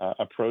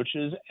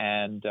approaches.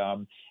 And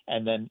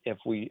then if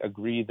we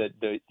agree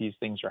that these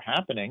things are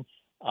happening,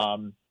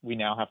 we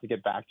now have to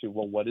get back to,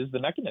 well, what is the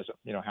mechanism?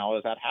 How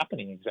is that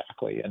happening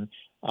exactly? And,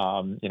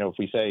 if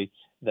we say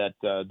that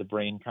the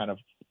brain kind of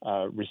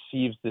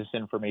receives this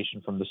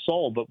information from the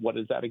soul. But what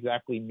does that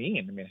exactly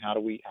mean? I mean, how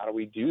do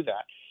we do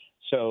that?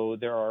 So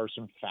there are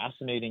some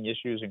fascinating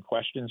issues and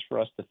questions for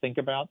us to think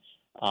about.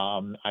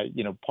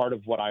 Part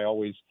of what I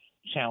always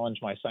challenge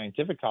my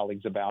scientific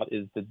colleagues about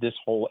is that this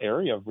whole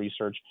area of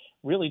research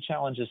really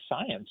challenges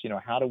science.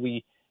 How do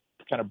we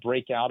kind of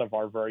break out of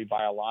our very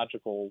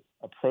biological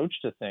approach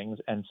to things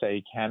and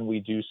say, can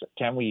we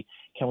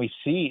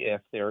see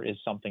if there is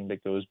something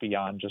that goes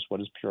beyond just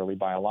what is purely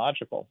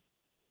biological?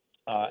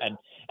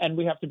 And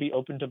we have to be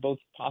open to both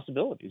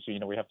possibilities.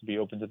 We have to be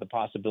open to the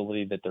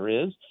possibility that there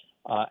is,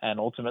 and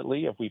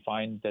ultimately, if we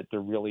find that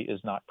there really is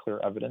not clear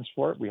evidence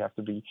for it, we have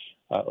to be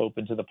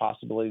open to the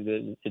possibility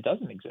that it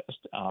doesn't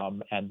exist,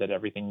 and that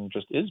everything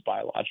just is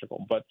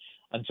biological. But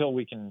until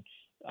we can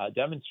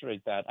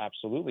demonstrate that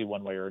absolutely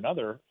one way or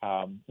another,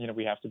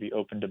 we have to be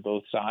open to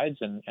both sides.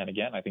 And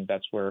again, I think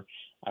that's where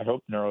I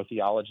hope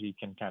neurotheology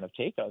can kind of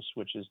take us,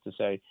 which is to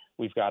say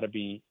we've got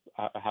to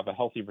have a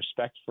healthy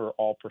respect for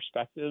all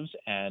perspectives,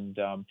 and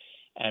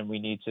we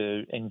need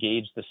to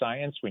engage the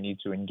science. We need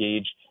to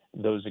engage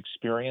those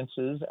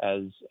experiences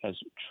as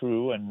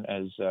true and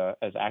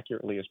as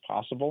accurately as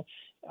possible.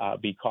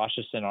 Be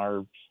cautious in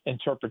our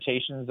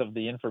interpretations of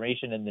the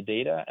information and the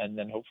data, and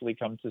then hopefully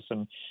come to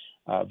some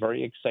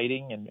very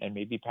exciting and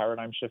maybe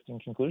paradigm-shifting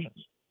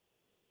conclusions.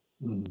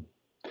 Mm.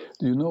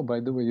 Do by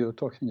the way, you're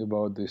talking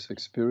about this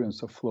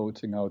experience of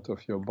floating out of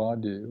your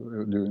body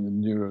during the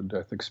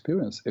near-death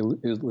experience.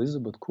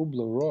 Elizabeth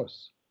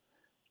Kubler-Ross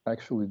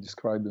actually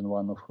described in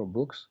one of her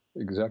books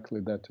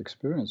exactly that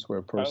experience, where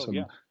a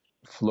person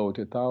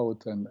floated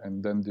out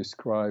and then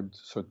described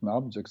certain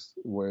objects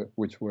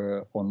which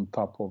were on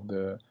top of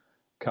the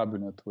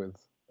cabinet with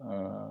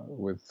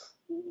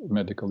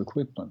medical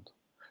equipment,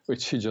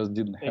 which she just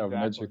didn't have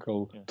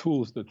magical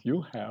tools that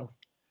you have,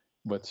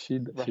 but she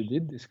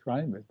did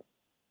describe it.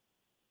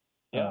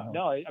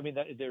 I mean,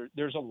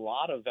 there's a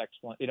lot of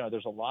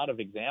there's a lot of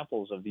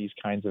examples of these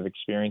kinds of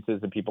experiences,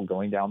 and people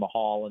going down the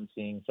hall and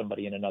seeing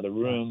somebody in another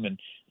room and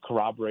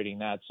corroborating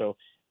that. So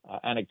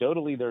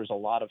anecdotally, there's a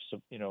lot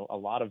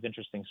of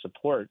interesting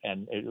support,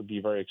 and it would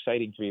be very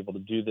exciting to be able to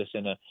do this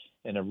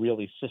in a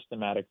really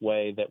systematic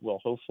way that will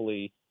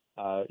hopefully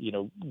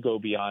go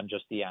beyond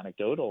just the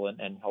anecdotal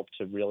and help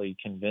to really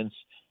convince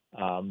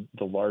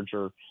the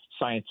larger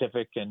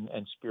scientific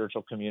and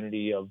spiritual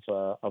community of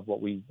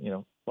what we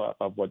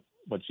of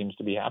what seems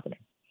to be happening.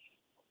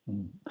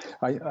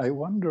 I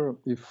wonder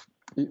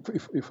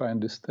if I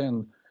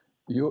understand,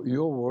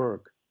 your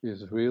work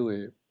is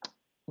really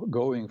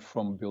going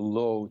from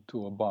below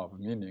to above,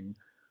 meaning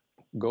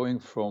going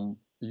from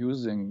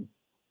using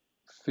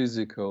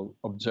physical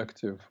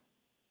objective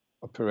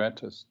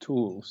apparatus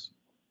tools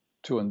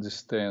to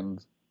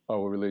understand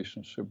our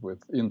relationship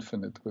with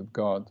infinite, with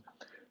God.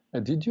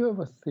 And did you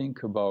ever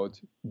think about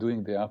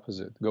doing the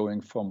opposite, going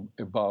from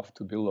above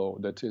to below?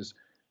 That is,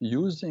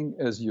 using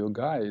as your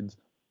guide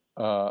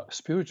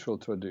spiritual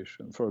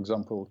tradition, for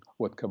example,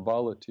 what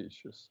Kabbalah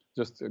teaches.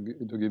 Just to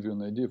give you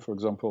an idea, for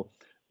example,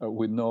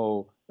 we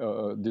know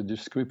the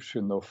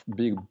description of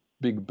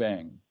Big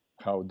Bang,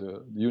 how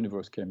the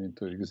universe came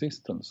into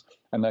existence.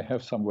 And I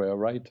have somewhere a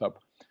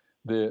write-up.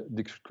 The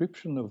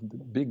description of the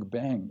Big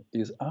Bang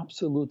is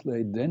absolutely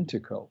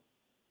identical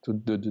to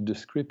the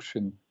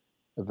description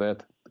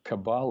that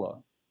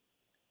Kabbalah,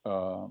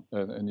 and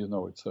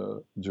it's a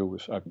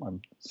Jewish,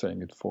 I'm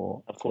saying it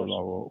for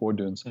our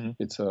audience,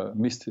 it's a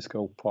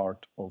mystical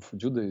part of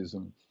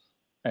Judaism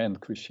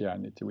and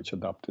Christianity, which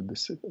adopted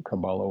this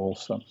Kabbalah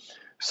also.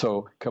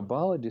 So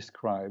Kabbalah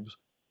describes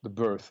the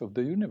birth of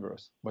the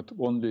universe, but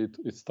only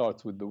it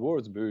starts with the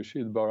words,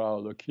 Bereshit bara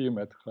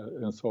Elokim,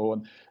 and so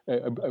on.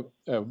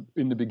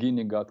 In the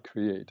beginning, God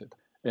created.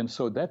 And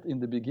so that in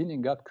the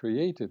beginning, God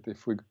created,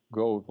 if we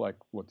go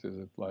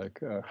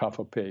half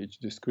a page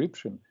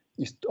description,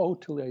 is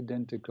totally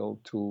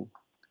identical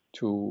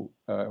to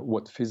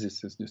what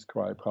physicists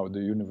describe, how the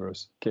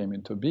universe came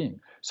into being.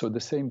 So the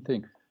same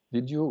thing.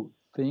 Did you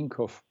think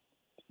of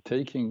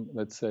taking,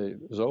 let's say,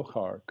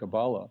 Zohar,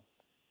 Kabbalah,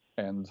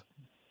 and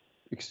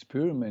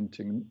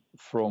experimenting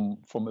from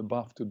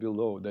above to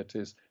below, that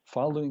is,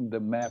 following the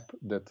map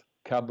that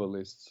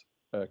Kabbalists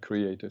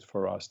created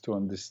for us to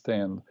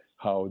understand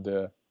how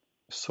the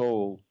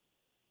soul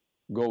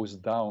goes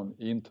down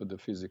into the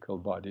physical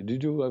body?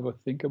 Did you ever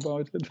think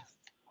about it?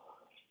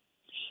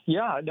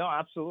 Yeah, no,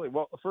 absolutely.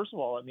 Well, first of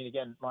all, I mean,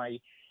 again, my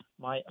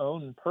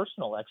own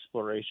personal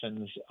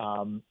explorations,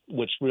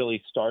 which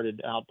really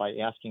started out by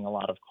asking a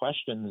lot of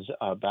questions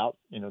about,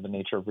 the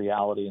nature of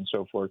reality and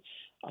so forth,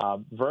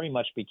 very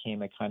much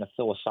became a kind of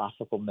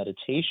philosophical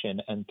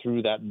meditation. And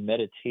through that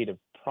meditative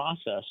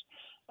process,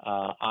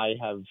 I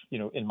have,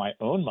 in my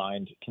own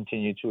mind,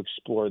 continued to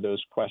explore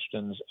those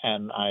questions.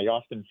 And I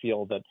often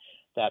feel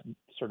that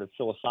sort of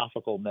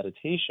philosophical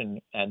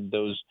meditation and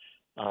those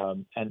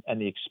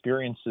and the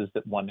experiences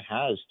that one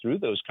has through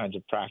those kinds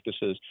of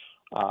practices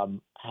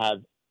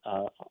have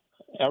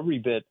every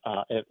bit,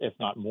 if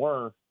not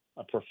more,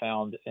 a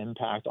profound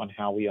impact on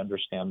how we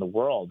understand the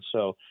world.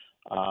 So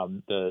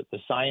the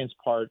science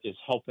part is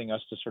helping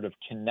us to sort of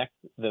connect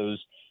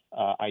those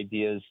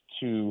ideas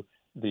to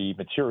the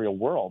material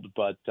world.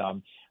 But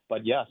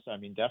yes, I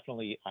mean,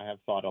 definitely, I have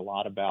thought a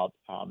lot about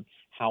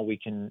how we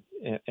can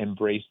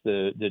embrace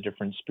the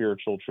different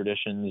spiritual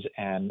traditions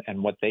and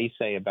what they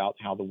say about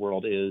how the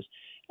world is,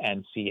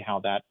 and see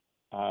how that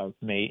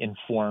may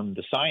inform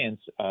the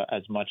science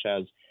as much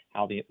as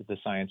how the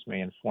science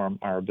may inform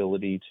our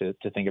ability to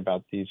think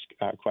about these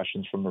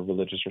questions from a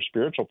religious or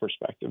spiritual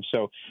perspective.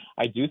 So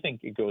I do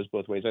think it goes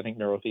both ways. I think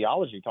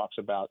neurotheology talks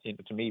about,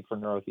 to me, for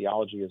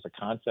neurotheology as a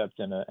concept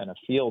and a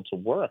field to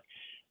work,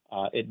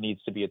 it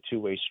needs to be a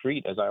two-way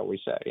street, as I always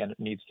say, and it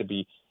needs to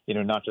be,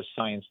 not just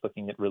science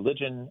looking at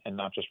religion and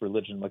not just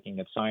religion looking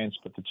at science,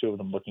 but the two of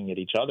them looking at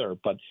each other.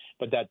 But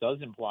that does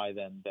imply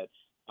then that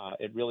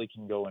it really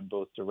can go in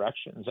both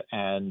directions.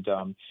 And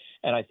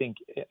I think,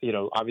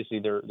 obviously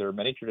there are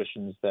many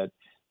traditions that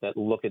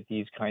look at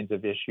these kinds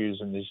of issues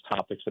and these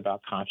topics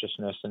about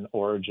consciousness and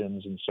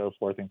origins and so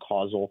forth, and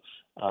causal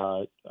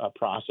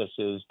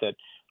processes that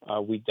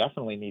we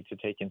definitely need to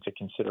take into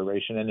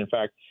consideration. And in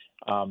fact,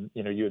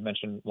 you had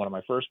mentioned one of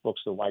my first books,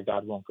 The Why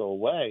God Won't Go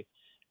Away.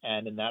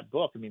 And in that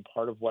book, I mean,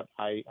 part of what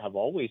I have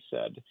always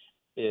said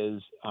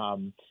is,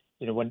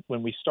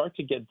 when we start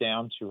to get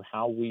down to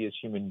how we as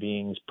human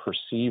beings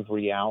perceive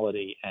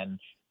reality and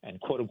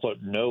quote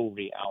unquote know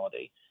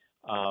reality,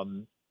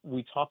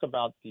 we talk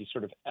about these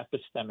sort of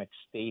epistemic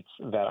states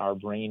that our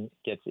brain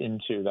gets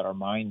into, that our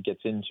mind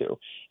gets into,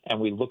 and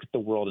we look at the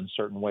world in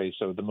certain ways.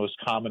 So the most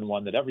common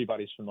one that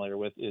everybody's familiar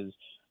with is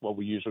what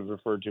we usually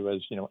refer to as,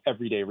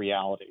 everyday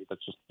reality.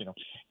 That's just,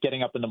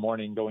 getting up in the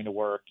morning, going to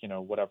work,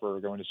 whatever,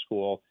 going to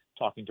school,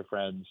 talking to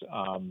friends,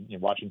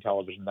 watching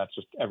television. That's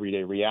just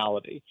everyday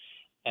reality.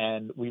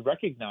 And we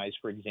recognize,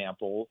 for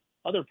example,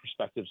 other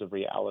perspectives of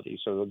reality.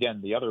 So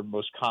again, the other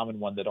most common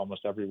one that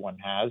almost everyone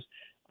has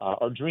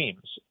are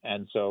dreams.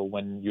 And so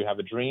when you have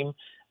a dream,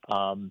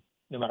 no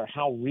matter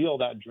how real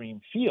that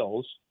dream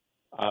feels,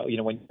 when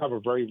you have a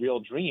very real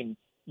dream,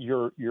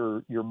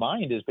 your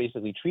mind is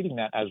basically treating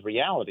that as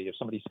reality. If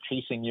somebody's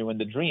chasing you in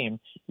the dream,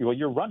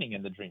 you're running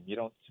in the dream. You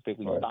don't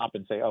typically stop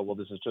and say, oh, well,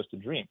 this is just a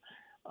dream.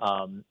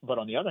 But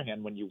on the other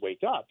hand, when you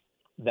wake up,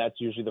 that's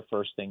usually the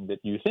first thing that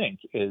you think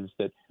is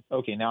that,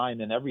 okay, now I'm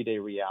in everyday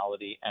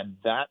reality, and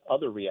that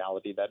other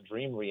reality, that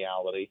dream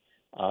reality,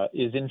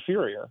 is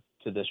inferior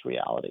to this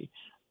reality.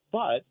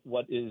 But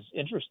what is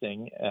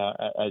interesting,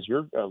 as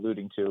you're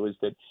alluding to, is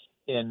that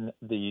in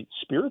the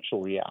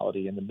spiritual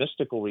reality and the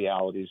mystical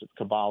realities of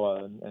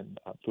Kabbalah and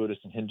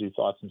Buddhist and Hindu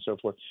thoughts and so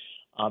forth,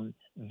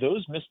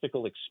 those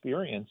mystical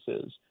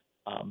experiences,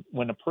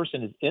 when a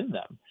person is in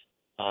them,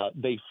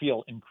 they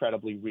feel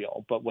incredibly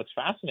real. But what's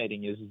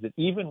fascinating is that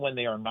even when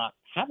they are not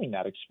having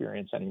that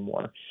experience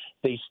anymore,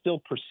 they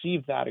still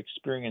perceive that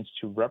experience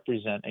to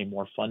represent a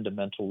more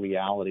fundamental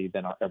reality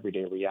than our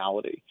everyday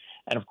reality.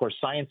 And of course,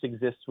 science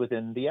exists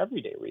within the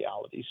everyday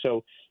reality.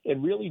 So it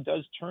really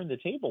does turn the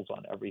tables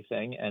on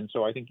everything. And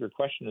so I think your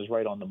question is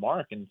right on the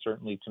mark. And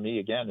certainly to me,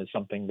 again, is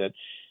something that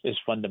is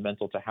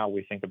fundamental to how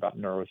we think about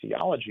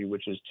neurotheology,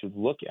 which is to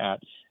look at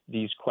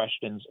these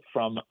questions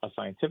from a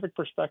scientific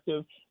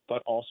perspective,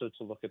 but also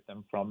to look at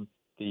them from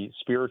the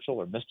spiritual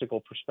or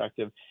mystical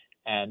perspective,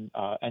 and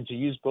to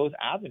use both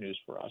avenues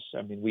for us.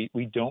 I mean,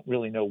 we don't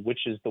really know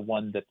which is the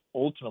one that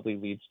ultimately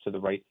leads to the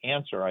right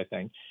answer, I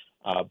think,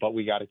 but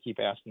we got to keep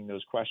asking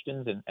those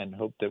questions and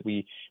hope that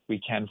we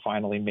can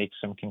finally make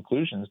some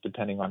conclusions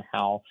depending on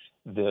how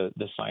the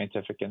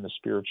scientific and the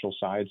spiritual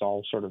sides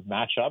all sort of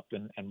match up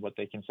and what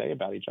they can say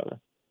about each other.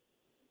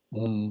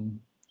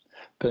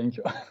 Thank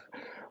you.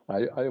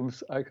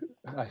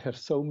 I have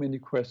so many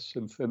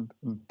questions and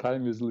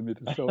time is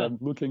limited. So I'm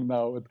looking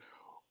now at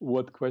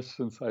what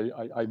questions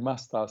I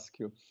must ask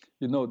you.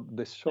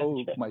 The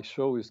show, my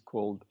show is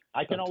called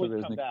I Can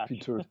Always Come Back.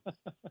 Peter.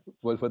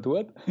 What?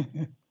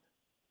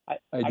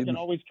 I can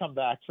always come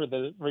back for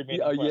the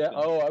remaining questions. Yeah.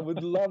 Oh, I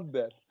would love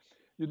that.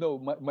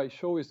 My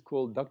show is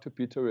called Dr.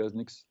 Peter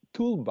Reznik's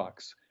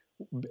Toolbox.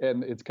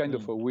 And it's kind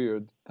of a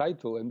weird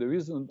title. And the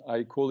reason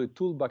I call it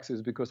Toolbox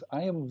is because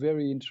I am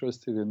very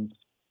interested in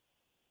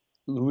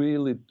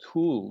really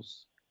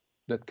tools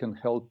that can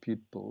help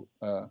people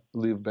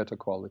live better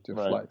quality of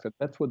life. And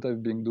that's what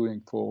I've been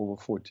doing for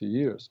over 40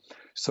 years.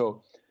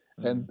 So,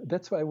 and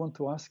that's why I want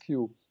to ask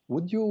you,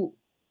 would you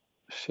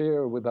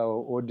share with our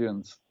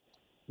audience,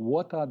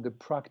 what are the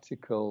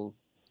practical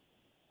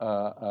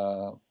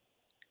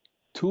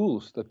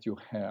tools that you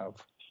have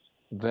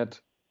that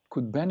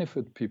could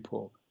benefit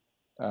people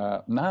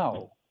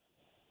now?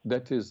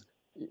 That is,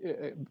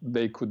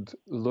 they could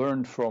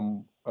learn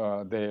from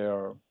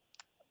their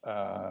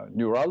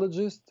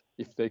neurologist,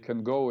 if they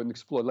can go and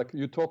explore. Like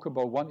you talk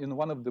about in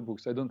one of the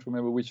books, I don't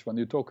remember which one,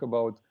 you talk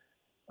about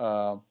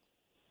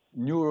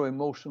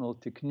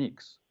neuroemotional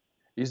techniques.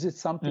 Is it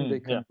something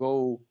they can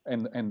go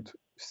and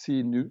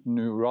see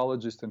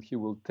neurologist and he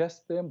will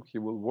test them, he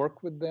will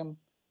work with them?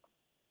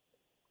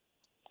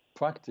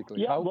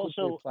 Practically, how could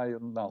they apply your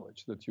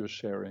knowledge that you're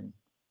sharing?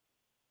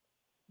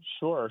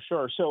 Sure,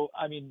 sure. So,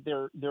 I mean,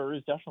 there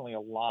is definitely a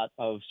lot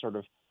of sort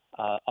of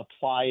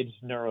applied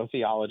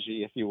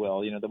neurotheology, if you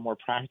will. You know, the more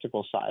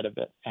practical side of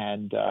it,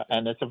 and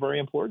it's a very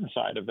important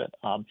side of it.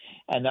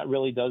 And that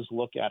really does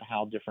look at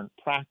how different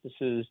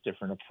practices,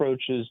 different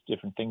approaches,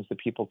 different things that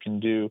people can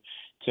do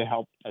to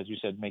help, as you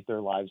said, make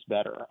their lives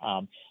better.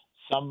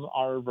 Some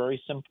are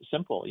very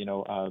simple. You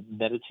know,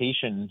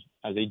 meditation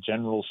as a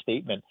general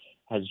statement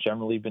has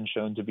generally been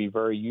shown to be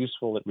very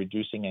useful at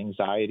reducing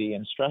anxiety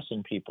and stress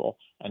in people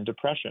and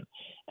depression.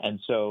 And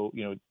so,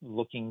 you know,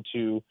 looking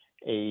to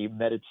a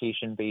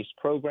meditation-based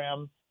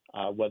program,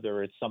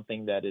 whether it's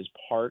something that is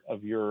part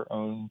of your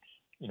own,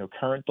 you know,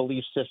 current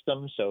belief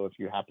system. So if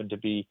you happen to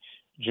be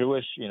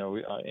Jewish, you know,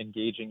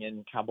 engaging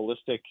in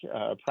Kabbalistic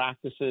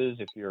practices.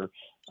 If you're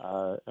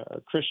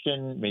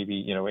Christian, maybe,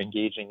 you know,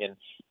 engaging in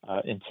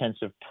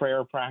intensive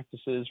prayer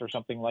practices or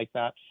something like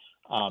that.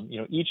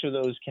 You know, each of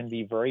those can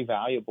be very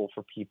valuable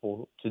for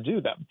people to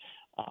do them.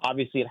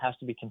 Obviously, it has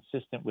to be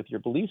consistent with your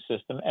belief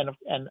system,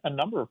 and a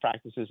number of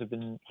practices have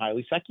been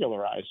highly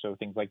secularized. So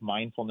things like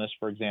mindfulness,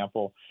 for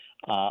example,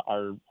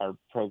 are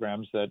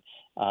programs that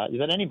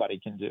anybody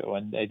can do,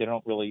 and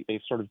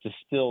they've sort of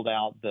distilled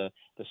out the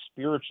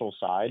spiritual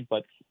side,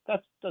 but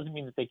that doesn't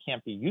mean that they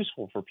can't be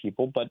useful for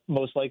people. But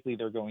most likely,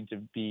 they're going to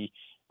be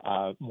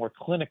more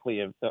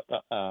clinically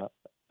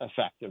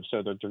effective,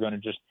 so that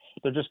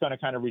they're just going to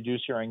kind of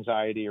reduce your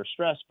anxiety or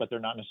stress, but they're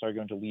not necessarily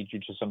going to lead you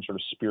to some sort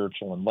of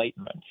spiritual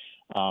enlightenment.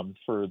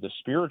 For the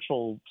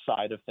spiritual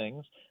side of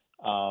things,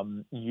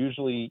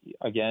 usually,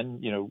 again,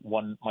 you know,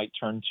 one might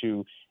turn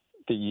to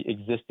the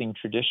existing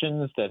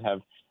traditions that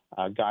have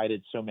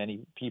guided so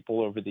many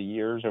people over the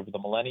years, over the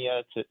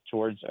millennia,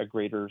 towards a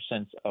greater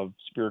sense of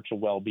spiritual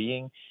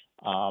well-being,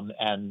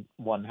 and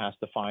one has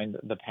to find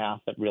the path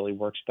that really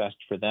works best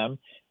for them.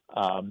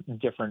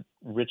 Different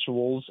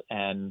rituals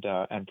and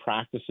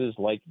practices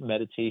like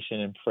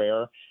meditation and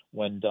prayer,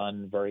 when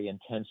done very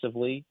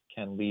intensively,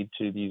 can lead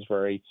to these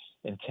very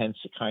intense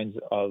kinds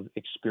of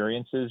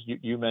experiences.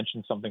 You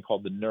mentioned something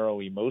called the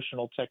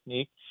neuro-emotional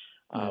technique,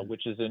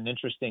 which is an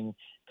interesting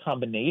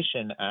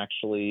combination,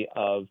 actually,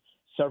 of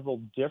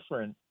several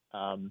different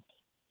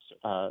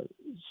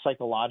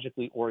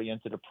psychologically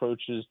oriented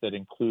approaches that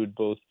include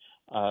both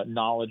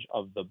knowledge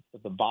of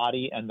the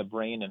body and the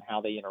brain and how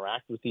they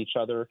interact with each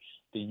other,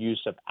 the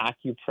use of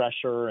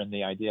acupressure and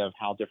the idea of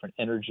how different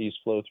energies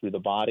flow through the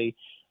body.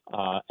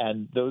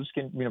 And those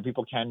can, you know,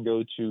 people can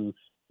go to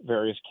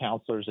various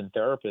counselors and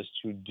therapists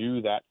who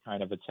do that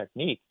kind of a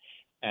technique.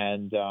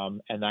 And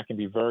that can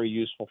be very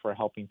useful for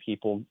helping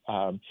people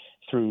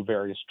through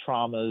various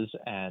traumas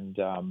and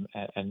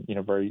you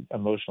know, very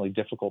emotionally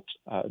difficult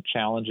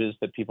challenges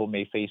that people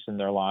may face in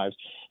their lives.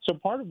 So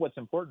part of what's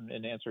important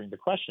in answering the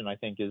question, I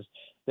think, is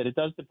that it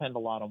does depend a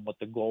lot on what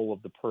the goal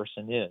of the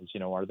person is. You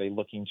know, are they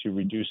looking to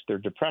reduce their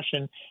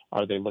depression?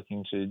 Are they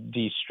looking to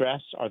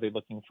de-stress? Are they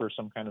looking for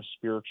some kind of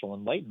spiritual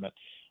enlightenment?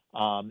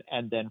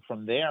 And then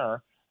from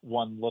there,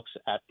 one looks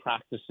at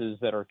practices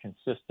that are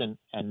consistent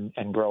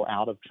and grow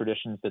out of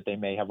traditions that they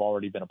may have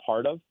already been a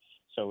part of.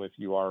 So if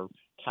you are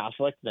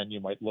Catholic, then you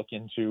might look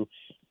into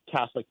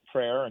Catholic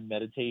prayer and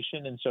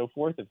meditation and so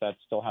forth, if that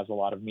still has a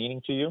lot of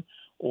meaning to you.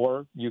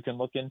 Or you can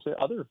look into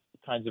other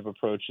kinds of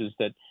approaches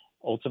that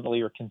ultimately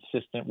are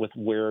consistent with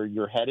where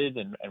you're headed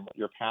and what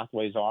your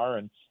pathways are,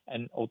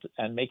 and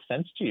make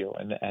sense to you,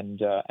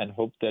 and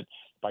hope that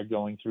by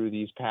going through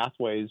these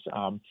pathways,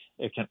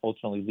 it can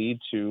ultimately lead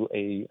to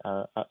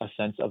a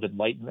sense of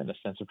enlightenment, a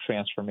sense of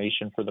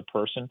transformation for the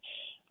person.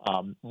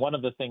 One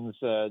of the things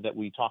that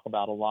we talk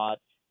about a lot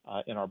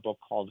in our book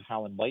called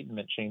How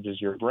Enlightenment Changes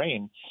Your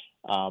Brain,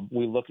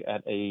 we look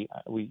at a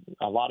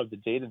lot of the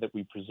data that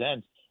we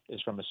present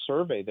is from a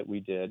survey that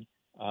we did,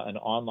 an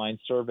online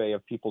survey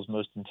of people's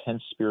most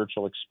intense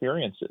spiritual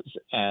experiences.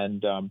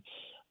 And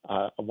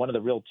one of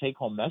the real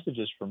take-home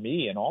messages for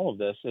me in all of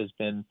this has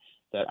been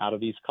that out of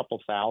these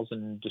couple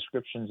thousand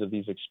descriptions of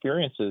these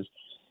experiences,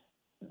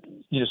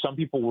 you know, some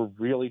people were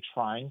really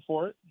trying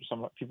for it.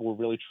 Some people were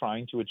really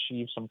trying to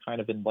achieve some kind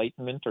of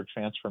enlightenment or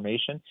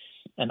transformation,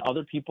 and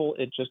other people,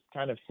 it just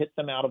kind of hit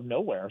them out of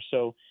nowhere.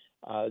 So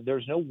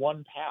there's no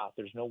one path.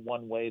 There's no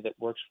one way that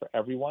works for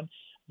everyone.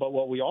 But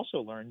what we also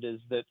learned is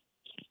that,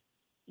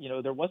 you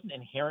know, there wasn't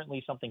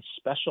inherently something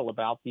special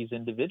about these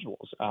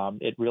individuals.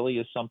 It really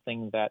is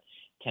something that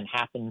can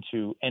happen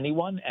to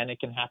anyone, and it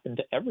can happen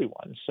to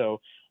everyone. So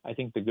I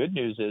think the good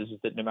news is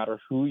that no matter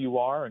who you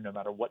are and no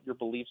matter what your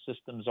belief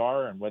systems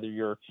are, and whether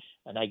you're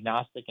an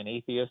agnostic, an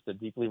atheist, a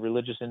deeply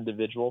religious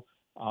individual,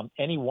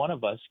 any one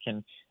of us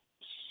can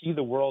see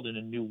the world in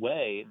a new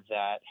way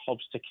that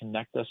helps to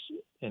connect us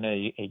in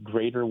a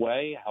greater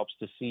way, helps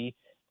to see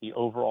the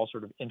overall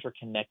sort of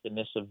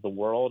interconnectedness of the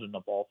world and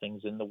of all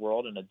things in the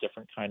world in a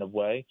different kind of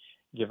way,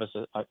 give us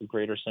a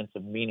greater sense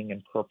of meaning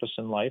and purpose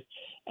in life.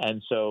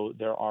 And so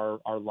there are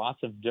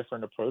lots of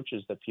different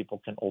approaches that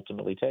people can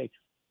ultimately take.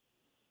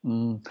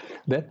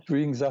 That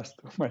brings us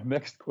to my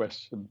next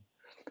question.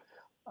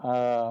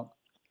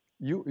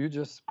 You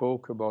just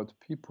spoke about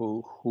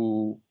people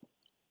who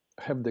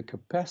have the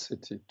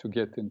capacity to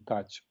get in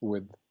touch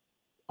with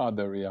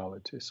other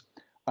realities.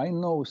 I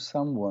know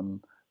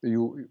someone,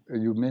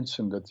 you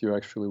mentioned that you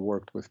actually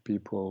worked with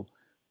people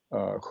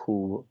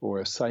who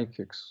were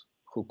psychics,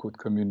 who could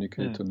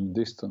communicate on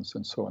distance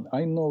and so on.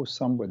 I know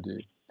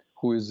somebody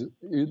who is,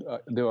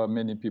 there are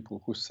many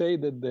people who say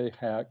that they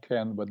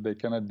can, but they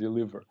cannot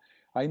deliver.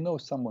 I know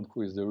someone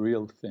who is the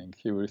real thing.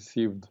 He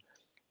received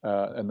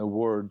an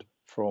award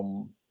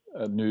from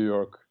New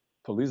York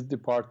Police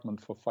Department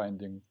for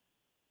finding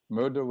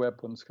murder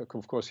weapons.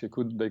 Of course,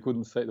 they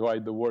couldn't say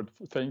write the word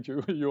 "Thank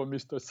you, you're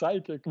Mr.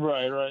 Psychic,"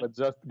 right. but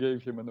just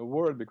gave him an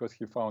award because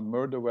he found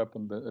murder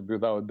weapon.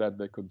 Without that,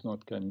 they could not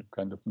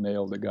kind of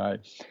nail the guy.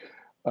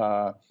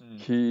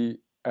 He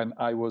and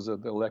I was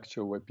at a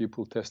lecture where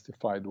people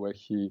testified where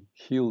he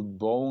healed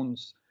bones,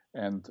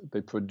 and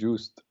they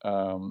produced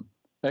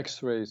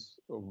X-rays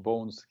of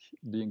bones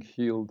being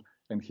healed,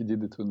 and he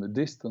did it in the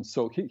distance.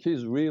 So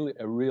he's really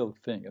a real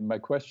thing. And my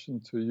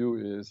question to you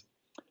is,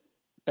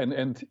 and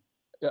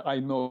I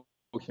know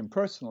him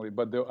personally,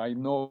 but I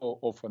know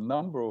of a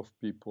number of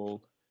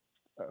people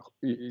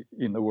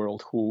in the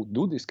world who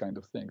do these kind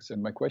of things.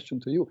 And my question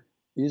to you,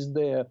 is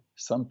there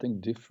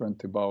something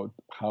different about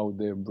how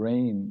their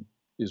brain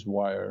is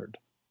wired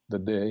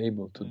that they're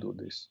able to do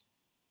this?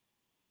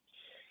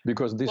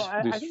 Because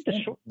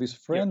this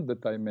friend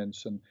that I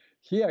mentioned,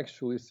 he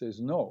actually says,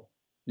 no,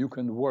 you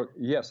can work.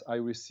 Yes, I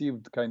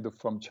received kind of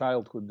from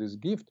childhood this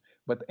gift,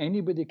 but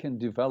anybody can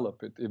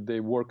develop it if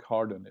they work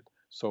hard on it.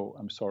 So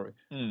I'm sorry.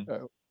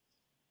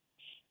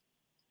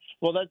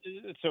 Well,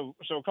 so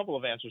a couple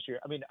of answers here.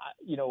 I mean,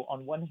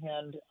 on one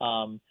hand,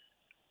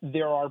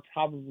 there are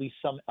probably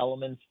some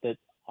elements that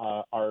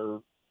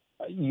are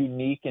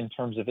unique in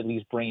terms of at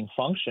least brain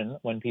function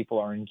when people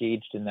are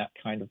engaged in that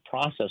kind of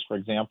process. For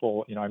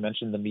example, I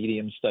mentioned the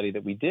medium study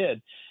that we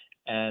did,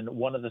 and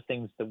one of the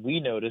things that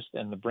we noticed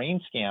in the brain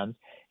scans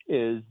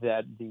is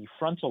that the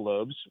frontal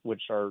lobes,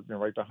 which are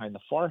right behind the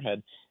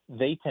forehead,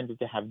 they tended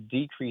to have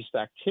decreased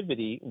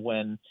activity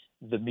when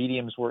the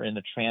mediums were in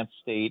a trance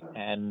state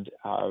and,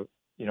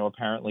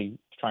 apparently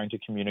trying to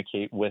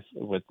communicate with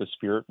the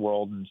spirit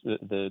world and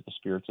the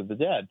spirits of the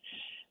dead.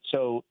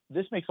 So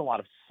this makes a lot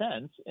of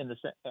sense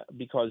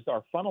because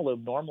our frontal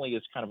lobe normally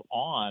is kind of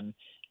on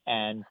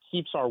and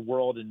keeps our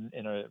world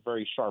in a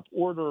very sharp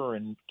order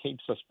and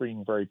keeps us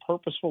being very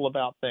purposeful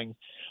about things.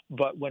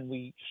 But when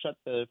we shut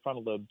the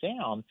frontal lobe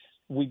down,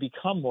 we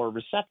become more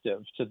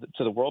receptive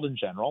to the world in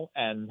general.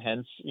 And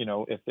hence,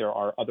 if there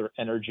are other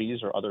energies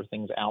or other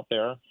things out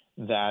there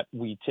that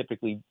we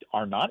typically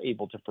are not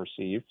able to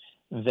perceive,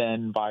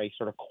 then by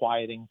sort of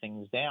quieting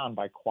things down,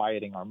 by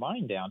quieting our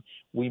mind down,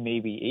 we may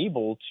be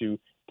able to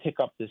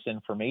pick up this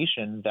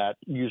information that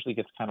usually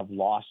gets kind of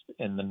lost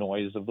in the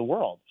noise of the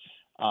world.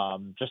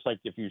 Just like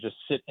if you just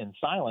sit in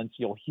silence,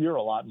 you'll hear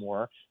a lot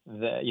more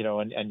that,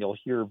 and you'll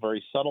hear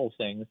very subtle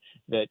things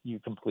that you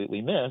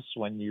completely miss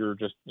when you're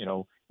just,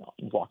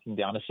 walking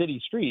down a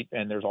city street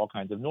and there's all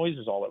kinds of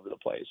noises all over the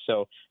place.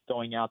 So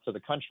going out to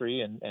the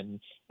country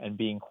and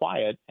being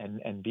quiet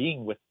and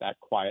being with that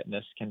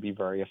quietness can be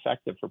very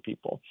effective for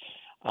people.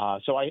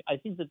 So I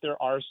think that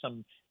there are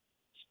some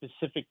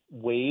specific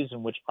ways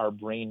in which our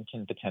brain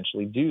can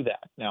potentially do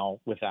that. Now,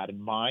 with that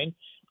in mind,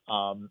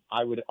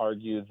 I would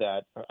argue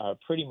that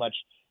pretty much,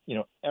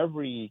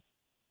 every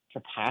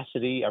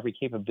capacity, every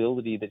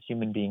capability that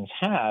human beings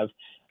have,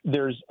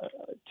 there's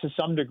to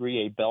some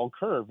degree a bell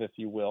curve, if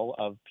you will,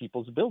 of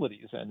people's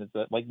abilities. And it's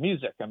like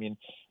music. I mean,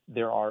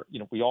 there are,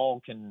 we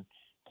all can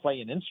play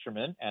an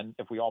instrument, and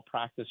if we all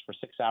practice for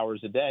 6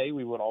 hours a day,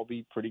 we would all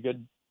be pretty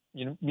good,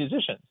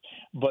 musicians.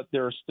 But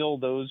there are still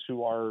those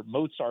who are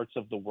Mozarts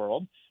of the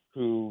world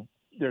who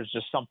there's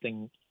just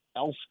something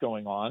else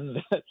going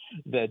on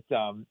that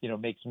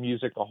makes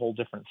music a whole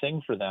different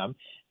thing for them.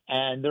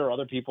 And there are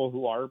other people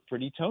who are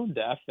pretty tone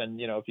deaf,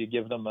 and if you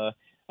give them a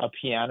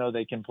piano,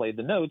 they can play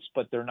the notes,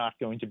 but they're not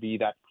going to be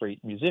that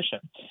great musician.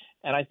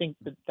 And I think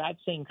that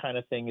same kind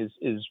of thing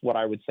is what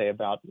I would say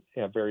about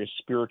various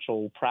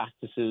spiritual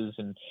practices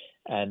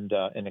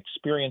and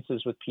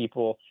experiences with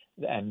people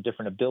and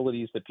different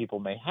abilities that people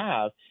may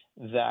have,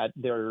 that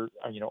there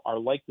are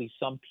likely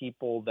some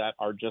people that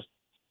are just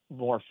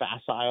more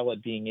facile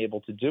at being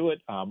able to do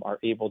it, are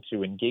able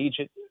to engage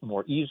it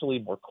more easily,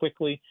 more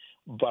quickly.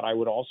 But I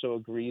would also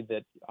agree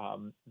that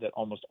that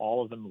almost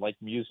all of them, like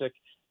music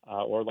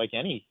or like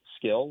any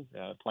skill,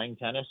 playing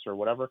tennis or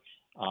whatever,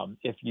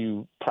 if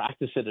you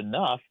practice it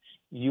enough,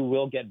 you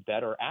will get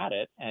better at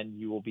it and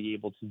you will be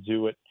able to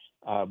do it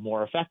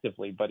more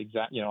effectively. But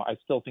I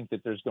still think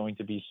that there's going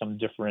to be some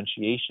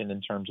differentiation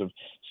in terms of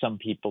some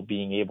people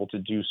being able to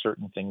do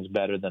certain things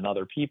better than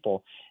other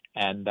people.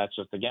 And that's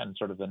just, again,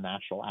 sort of the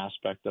natural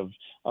aspect of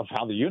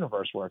how the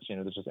universe works.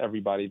 There's just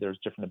there's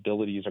different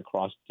abilities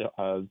across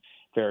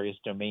various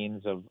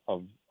domains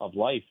of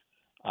life,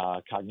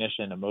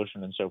 cognition,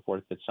 emotion, and so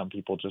forth, that some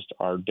people just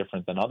are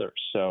different than others.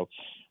 So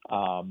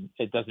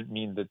it doesn't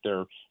mean that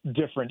they're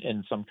different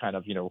in some kind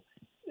of,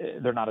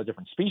 they're not a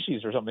different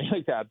species or something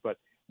like that, but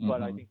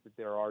but I think that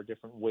there are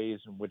different ways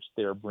in which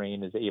their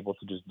brain is able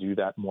to just do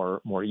that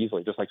more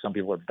easily. Just like some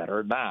people are better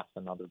at math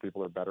and other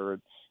people are better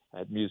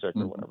at music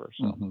or whatever.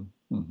 So.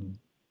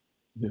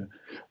 Yeah.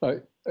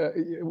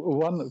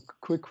 One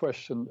quick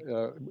question.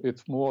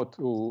 It's more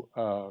to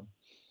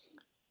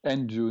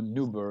Andrew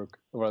Newberg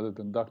rather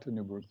than Dr.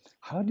 Newberg.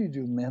 How did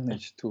you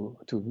manage to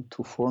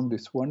form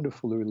this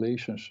wonderful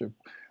relationship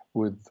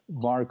with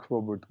Mark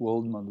Robert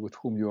Waldman, with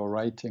whom you are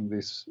writing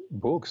these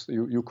books?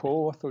 You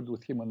co-authored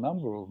with him a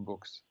number of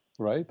books,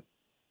 right?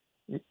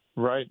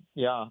 Right.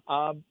 Yeah.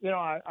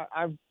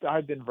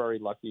 I've been very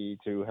lucky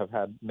to have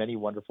had many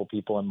wonderful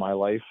people in my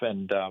life,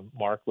 and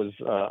Mark was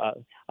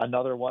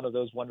another one of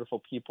those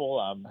wonderful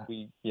people.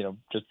 We,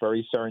 just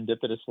very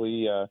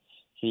serendipitously,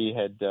 he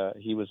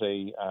was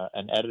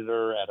an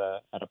editor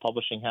at a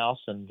publishing house,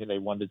 and they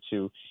wanted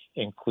to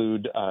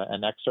include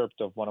an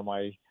excerpt of one of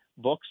my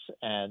books,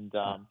 and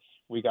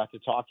we got to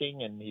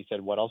talking, and he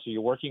said, "What else are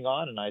you working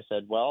on?" And I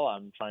said, "Well,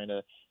 I'm trying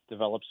to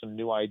develop some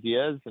new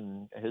ideas,"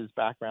 and his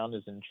background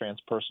is in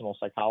transpersonal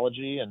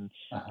psychology, and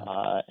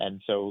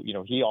so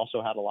he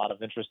also had a lot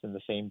of interest in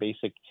the same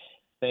basic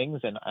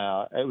things, and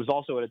it was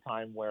also at a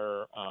time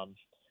where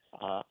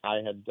I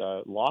had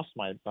lost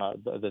my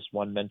this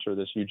one mentor,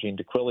 this Eugene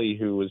DeQuilly,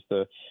 who was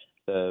the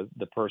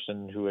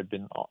person who had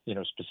been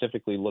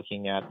specifically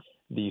looking at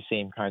these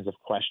same kinds of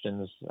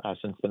questions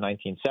since the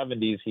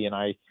 1970s. He and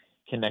I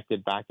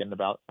connected back in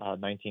about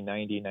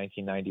 1990,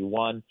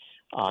 1991,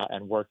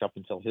 and worked up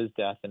until his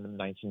death in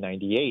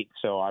 1998.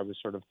 So I was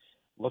sort of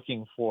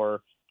looking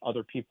for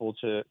other people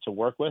to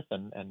work with,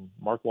 and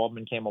Mark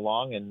Waldman came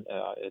along, and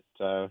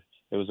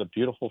it was a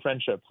beautiful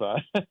friendship.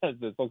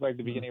 It looked like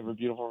the beginning of a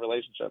beautiful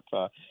relationship,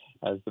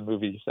 as the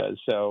movie says.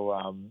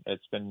 So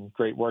it's been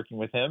great working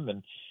with him,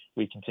 and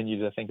we continue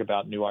to think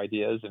about new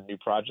ideas and new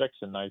projects.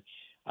 And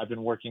I've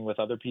been working with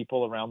other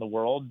people around the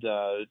world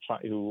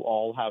who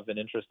all have an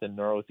interest in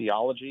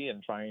neurotheology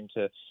and trying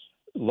to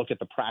look at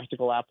the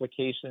practical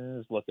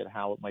applications, look at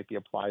how it might be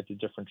applied to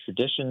different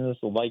traditions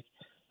like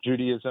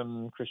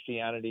Judaism,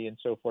 Christianity, and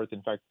so forth.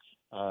 In fact,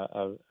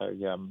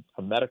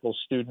 a medical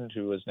student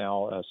who is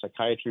now a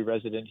psychiatry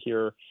resident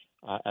here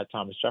at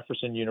Thomas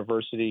Jefferson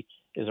University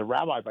is a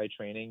rabbi by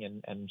training,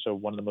 and so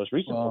one of the most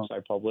recent books I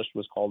published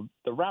was called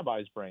The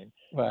Rabbi's Brain.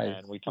 Right.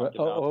 And we talked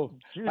about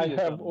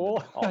Judaism.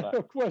 I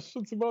have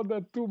questions about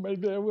that too.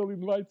 Maybe I will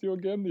invite you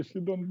again if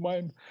you don't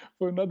mind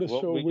for another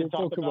show. We can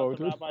talk about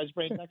the Rabbi's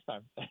Brain next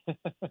time.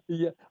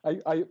 Yeah,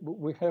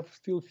 we have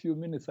still a few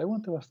minutes. I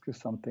want to ask you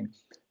something.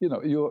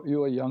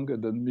 You are younger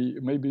than me.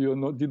 Maybe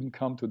didn't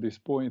come to this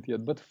point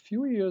yet. But a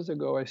few years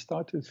ago, I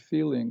started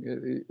feeling,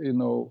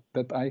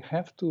 that I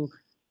have to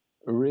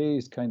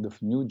raise kind of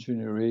new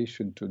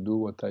generation to do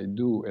what I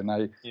do, and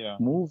I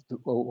moved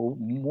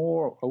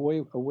more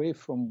away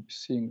from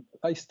seeing.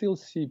 I still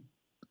see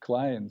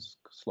clients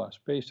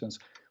 / patients,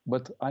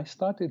 but I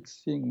started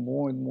seeing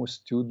more and more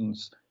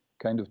students,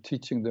 kind of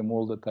teaching them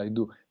all that I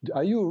do.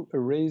 Are you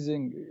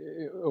raising,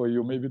 or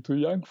you may be too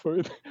young for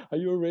it? Are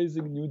you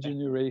raising new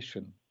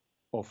generation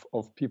of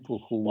people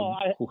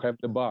who have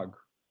the bug?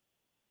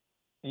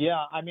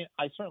 Yeah, I mean,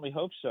 I certainly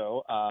hope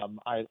so.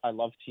 I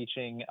love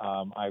teaching.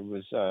 I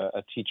was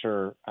a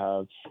teacher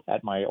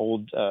at my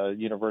old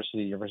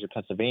University of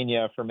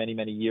Pennsylvania for many,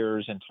 many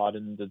years, and taught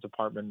in the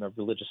Department of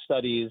Religious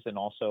Studies, and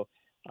also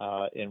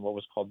in what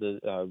was called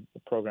the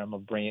program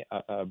of brain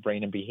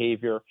and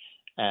behavior,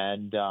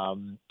 and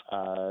the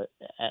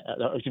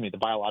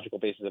biological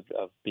basis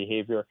of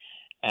behavior.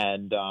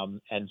 And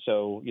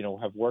so,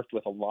 have worked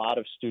with a lot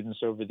of students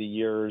over the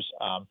years.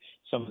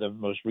 Some of the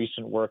most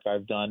recent work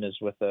I've done is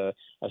with a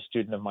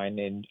student of mine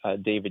named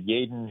David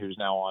Yaden, who's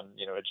now on,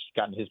 just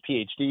gotten his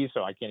PhD,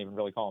 so I can't even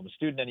really call him a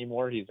student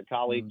anymore. He's a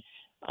colleague.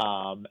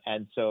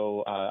 And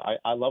so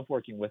I love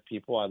working with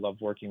people. I love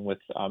working with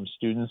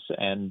students.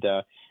 And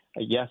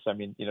yes, I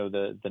mean,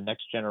 the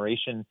next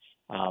generation,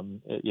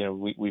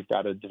 we've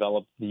got to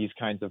develop these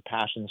kinds of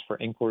passions for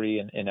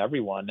inquiry in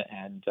everyone.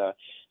 And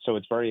so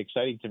it's very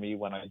exciting to me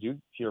when I do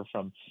hear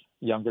from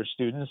younger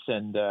students,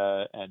 and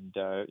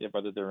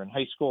whether they're in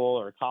high school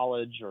or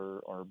college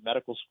or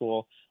medical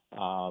school,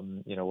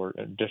 or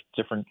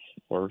different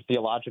or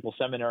theological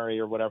seminary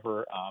or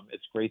whatever.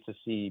 It's great to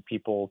see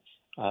people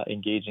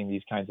engaging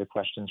these kinds of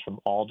questions from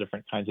all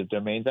different kinds of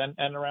domains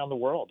and around the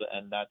world.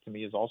 And that to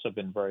me has also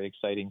been very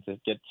exciting to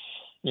get,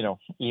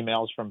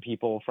 emails from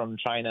people from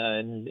China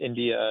and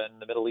India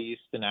and the Middle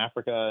East and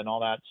Africa and all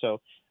that. So,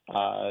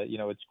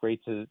 it's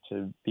great to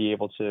be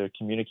able to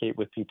communicate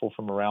with people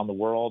from around the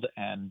world.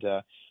 And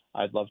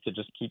I'd love to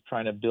just keep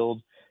trying to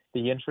build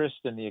the interest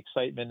and the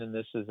excitement in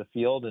this as a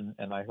field.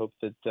 And I hope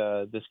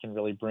that this can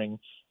really bring,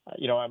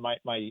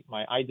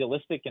 my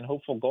idealistic and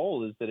hopeful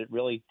goal is that it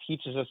really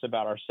teaches us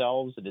about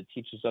ourselves, and it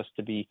teaches us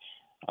to be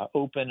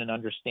open and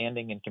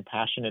understanding and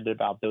compassionate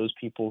about those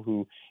people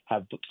who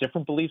have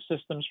different belief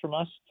systems from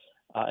us.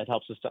 It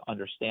helps us to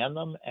understand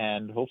them,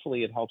 and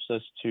hopefully it helps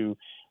us to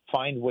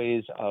find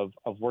ways of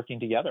working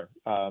together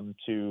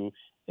to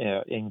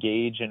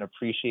engage and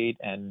appreciate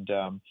and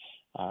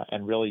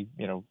and really,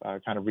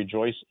 kind of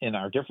rejoice in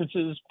our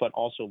differences, but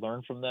also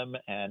learn from them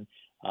and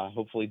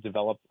hopefully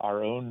develop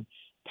our own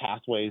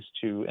pathways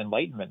to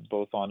enlightenment,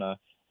 both on a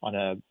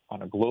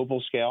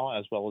global scale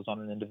as well as on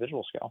an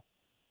individual scale.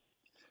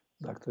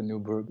 Dr.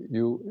 Newberg,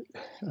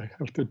 I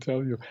have to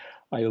tell you,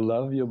 I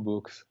love your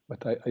books,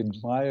 but I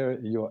admire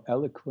your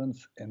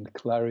eloquence and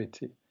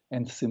clarity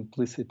and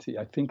simplicity.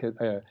 I think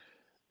that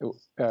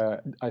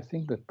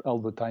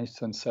Albert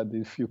Einstein said,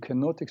 if you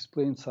cannot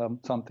explain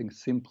something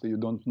simply, you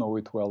don't know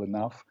it well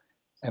enough.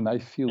 And I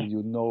feel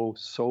you know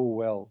so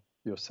well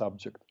your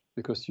subject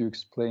because you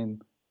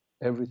explain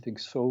everything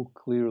so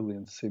clearly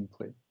and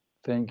simply.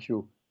 Thank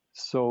you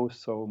so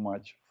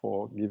much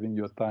for giving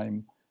your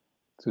time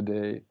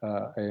today,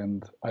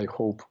 and I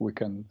hope we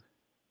can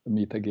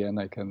meet again.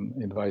 I can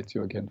invite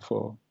you again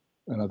for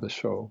another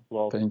show.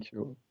 Well, thank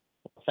you.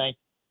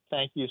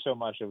 Thank you so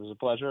much. It was a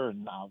pleasure,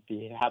 and I'll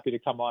be happy to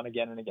come on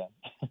again and again.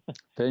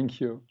 Thank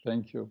you.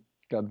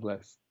 God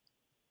bless.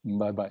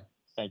 Bye-bye.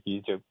 Thank you,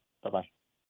 you too. Bye-bye.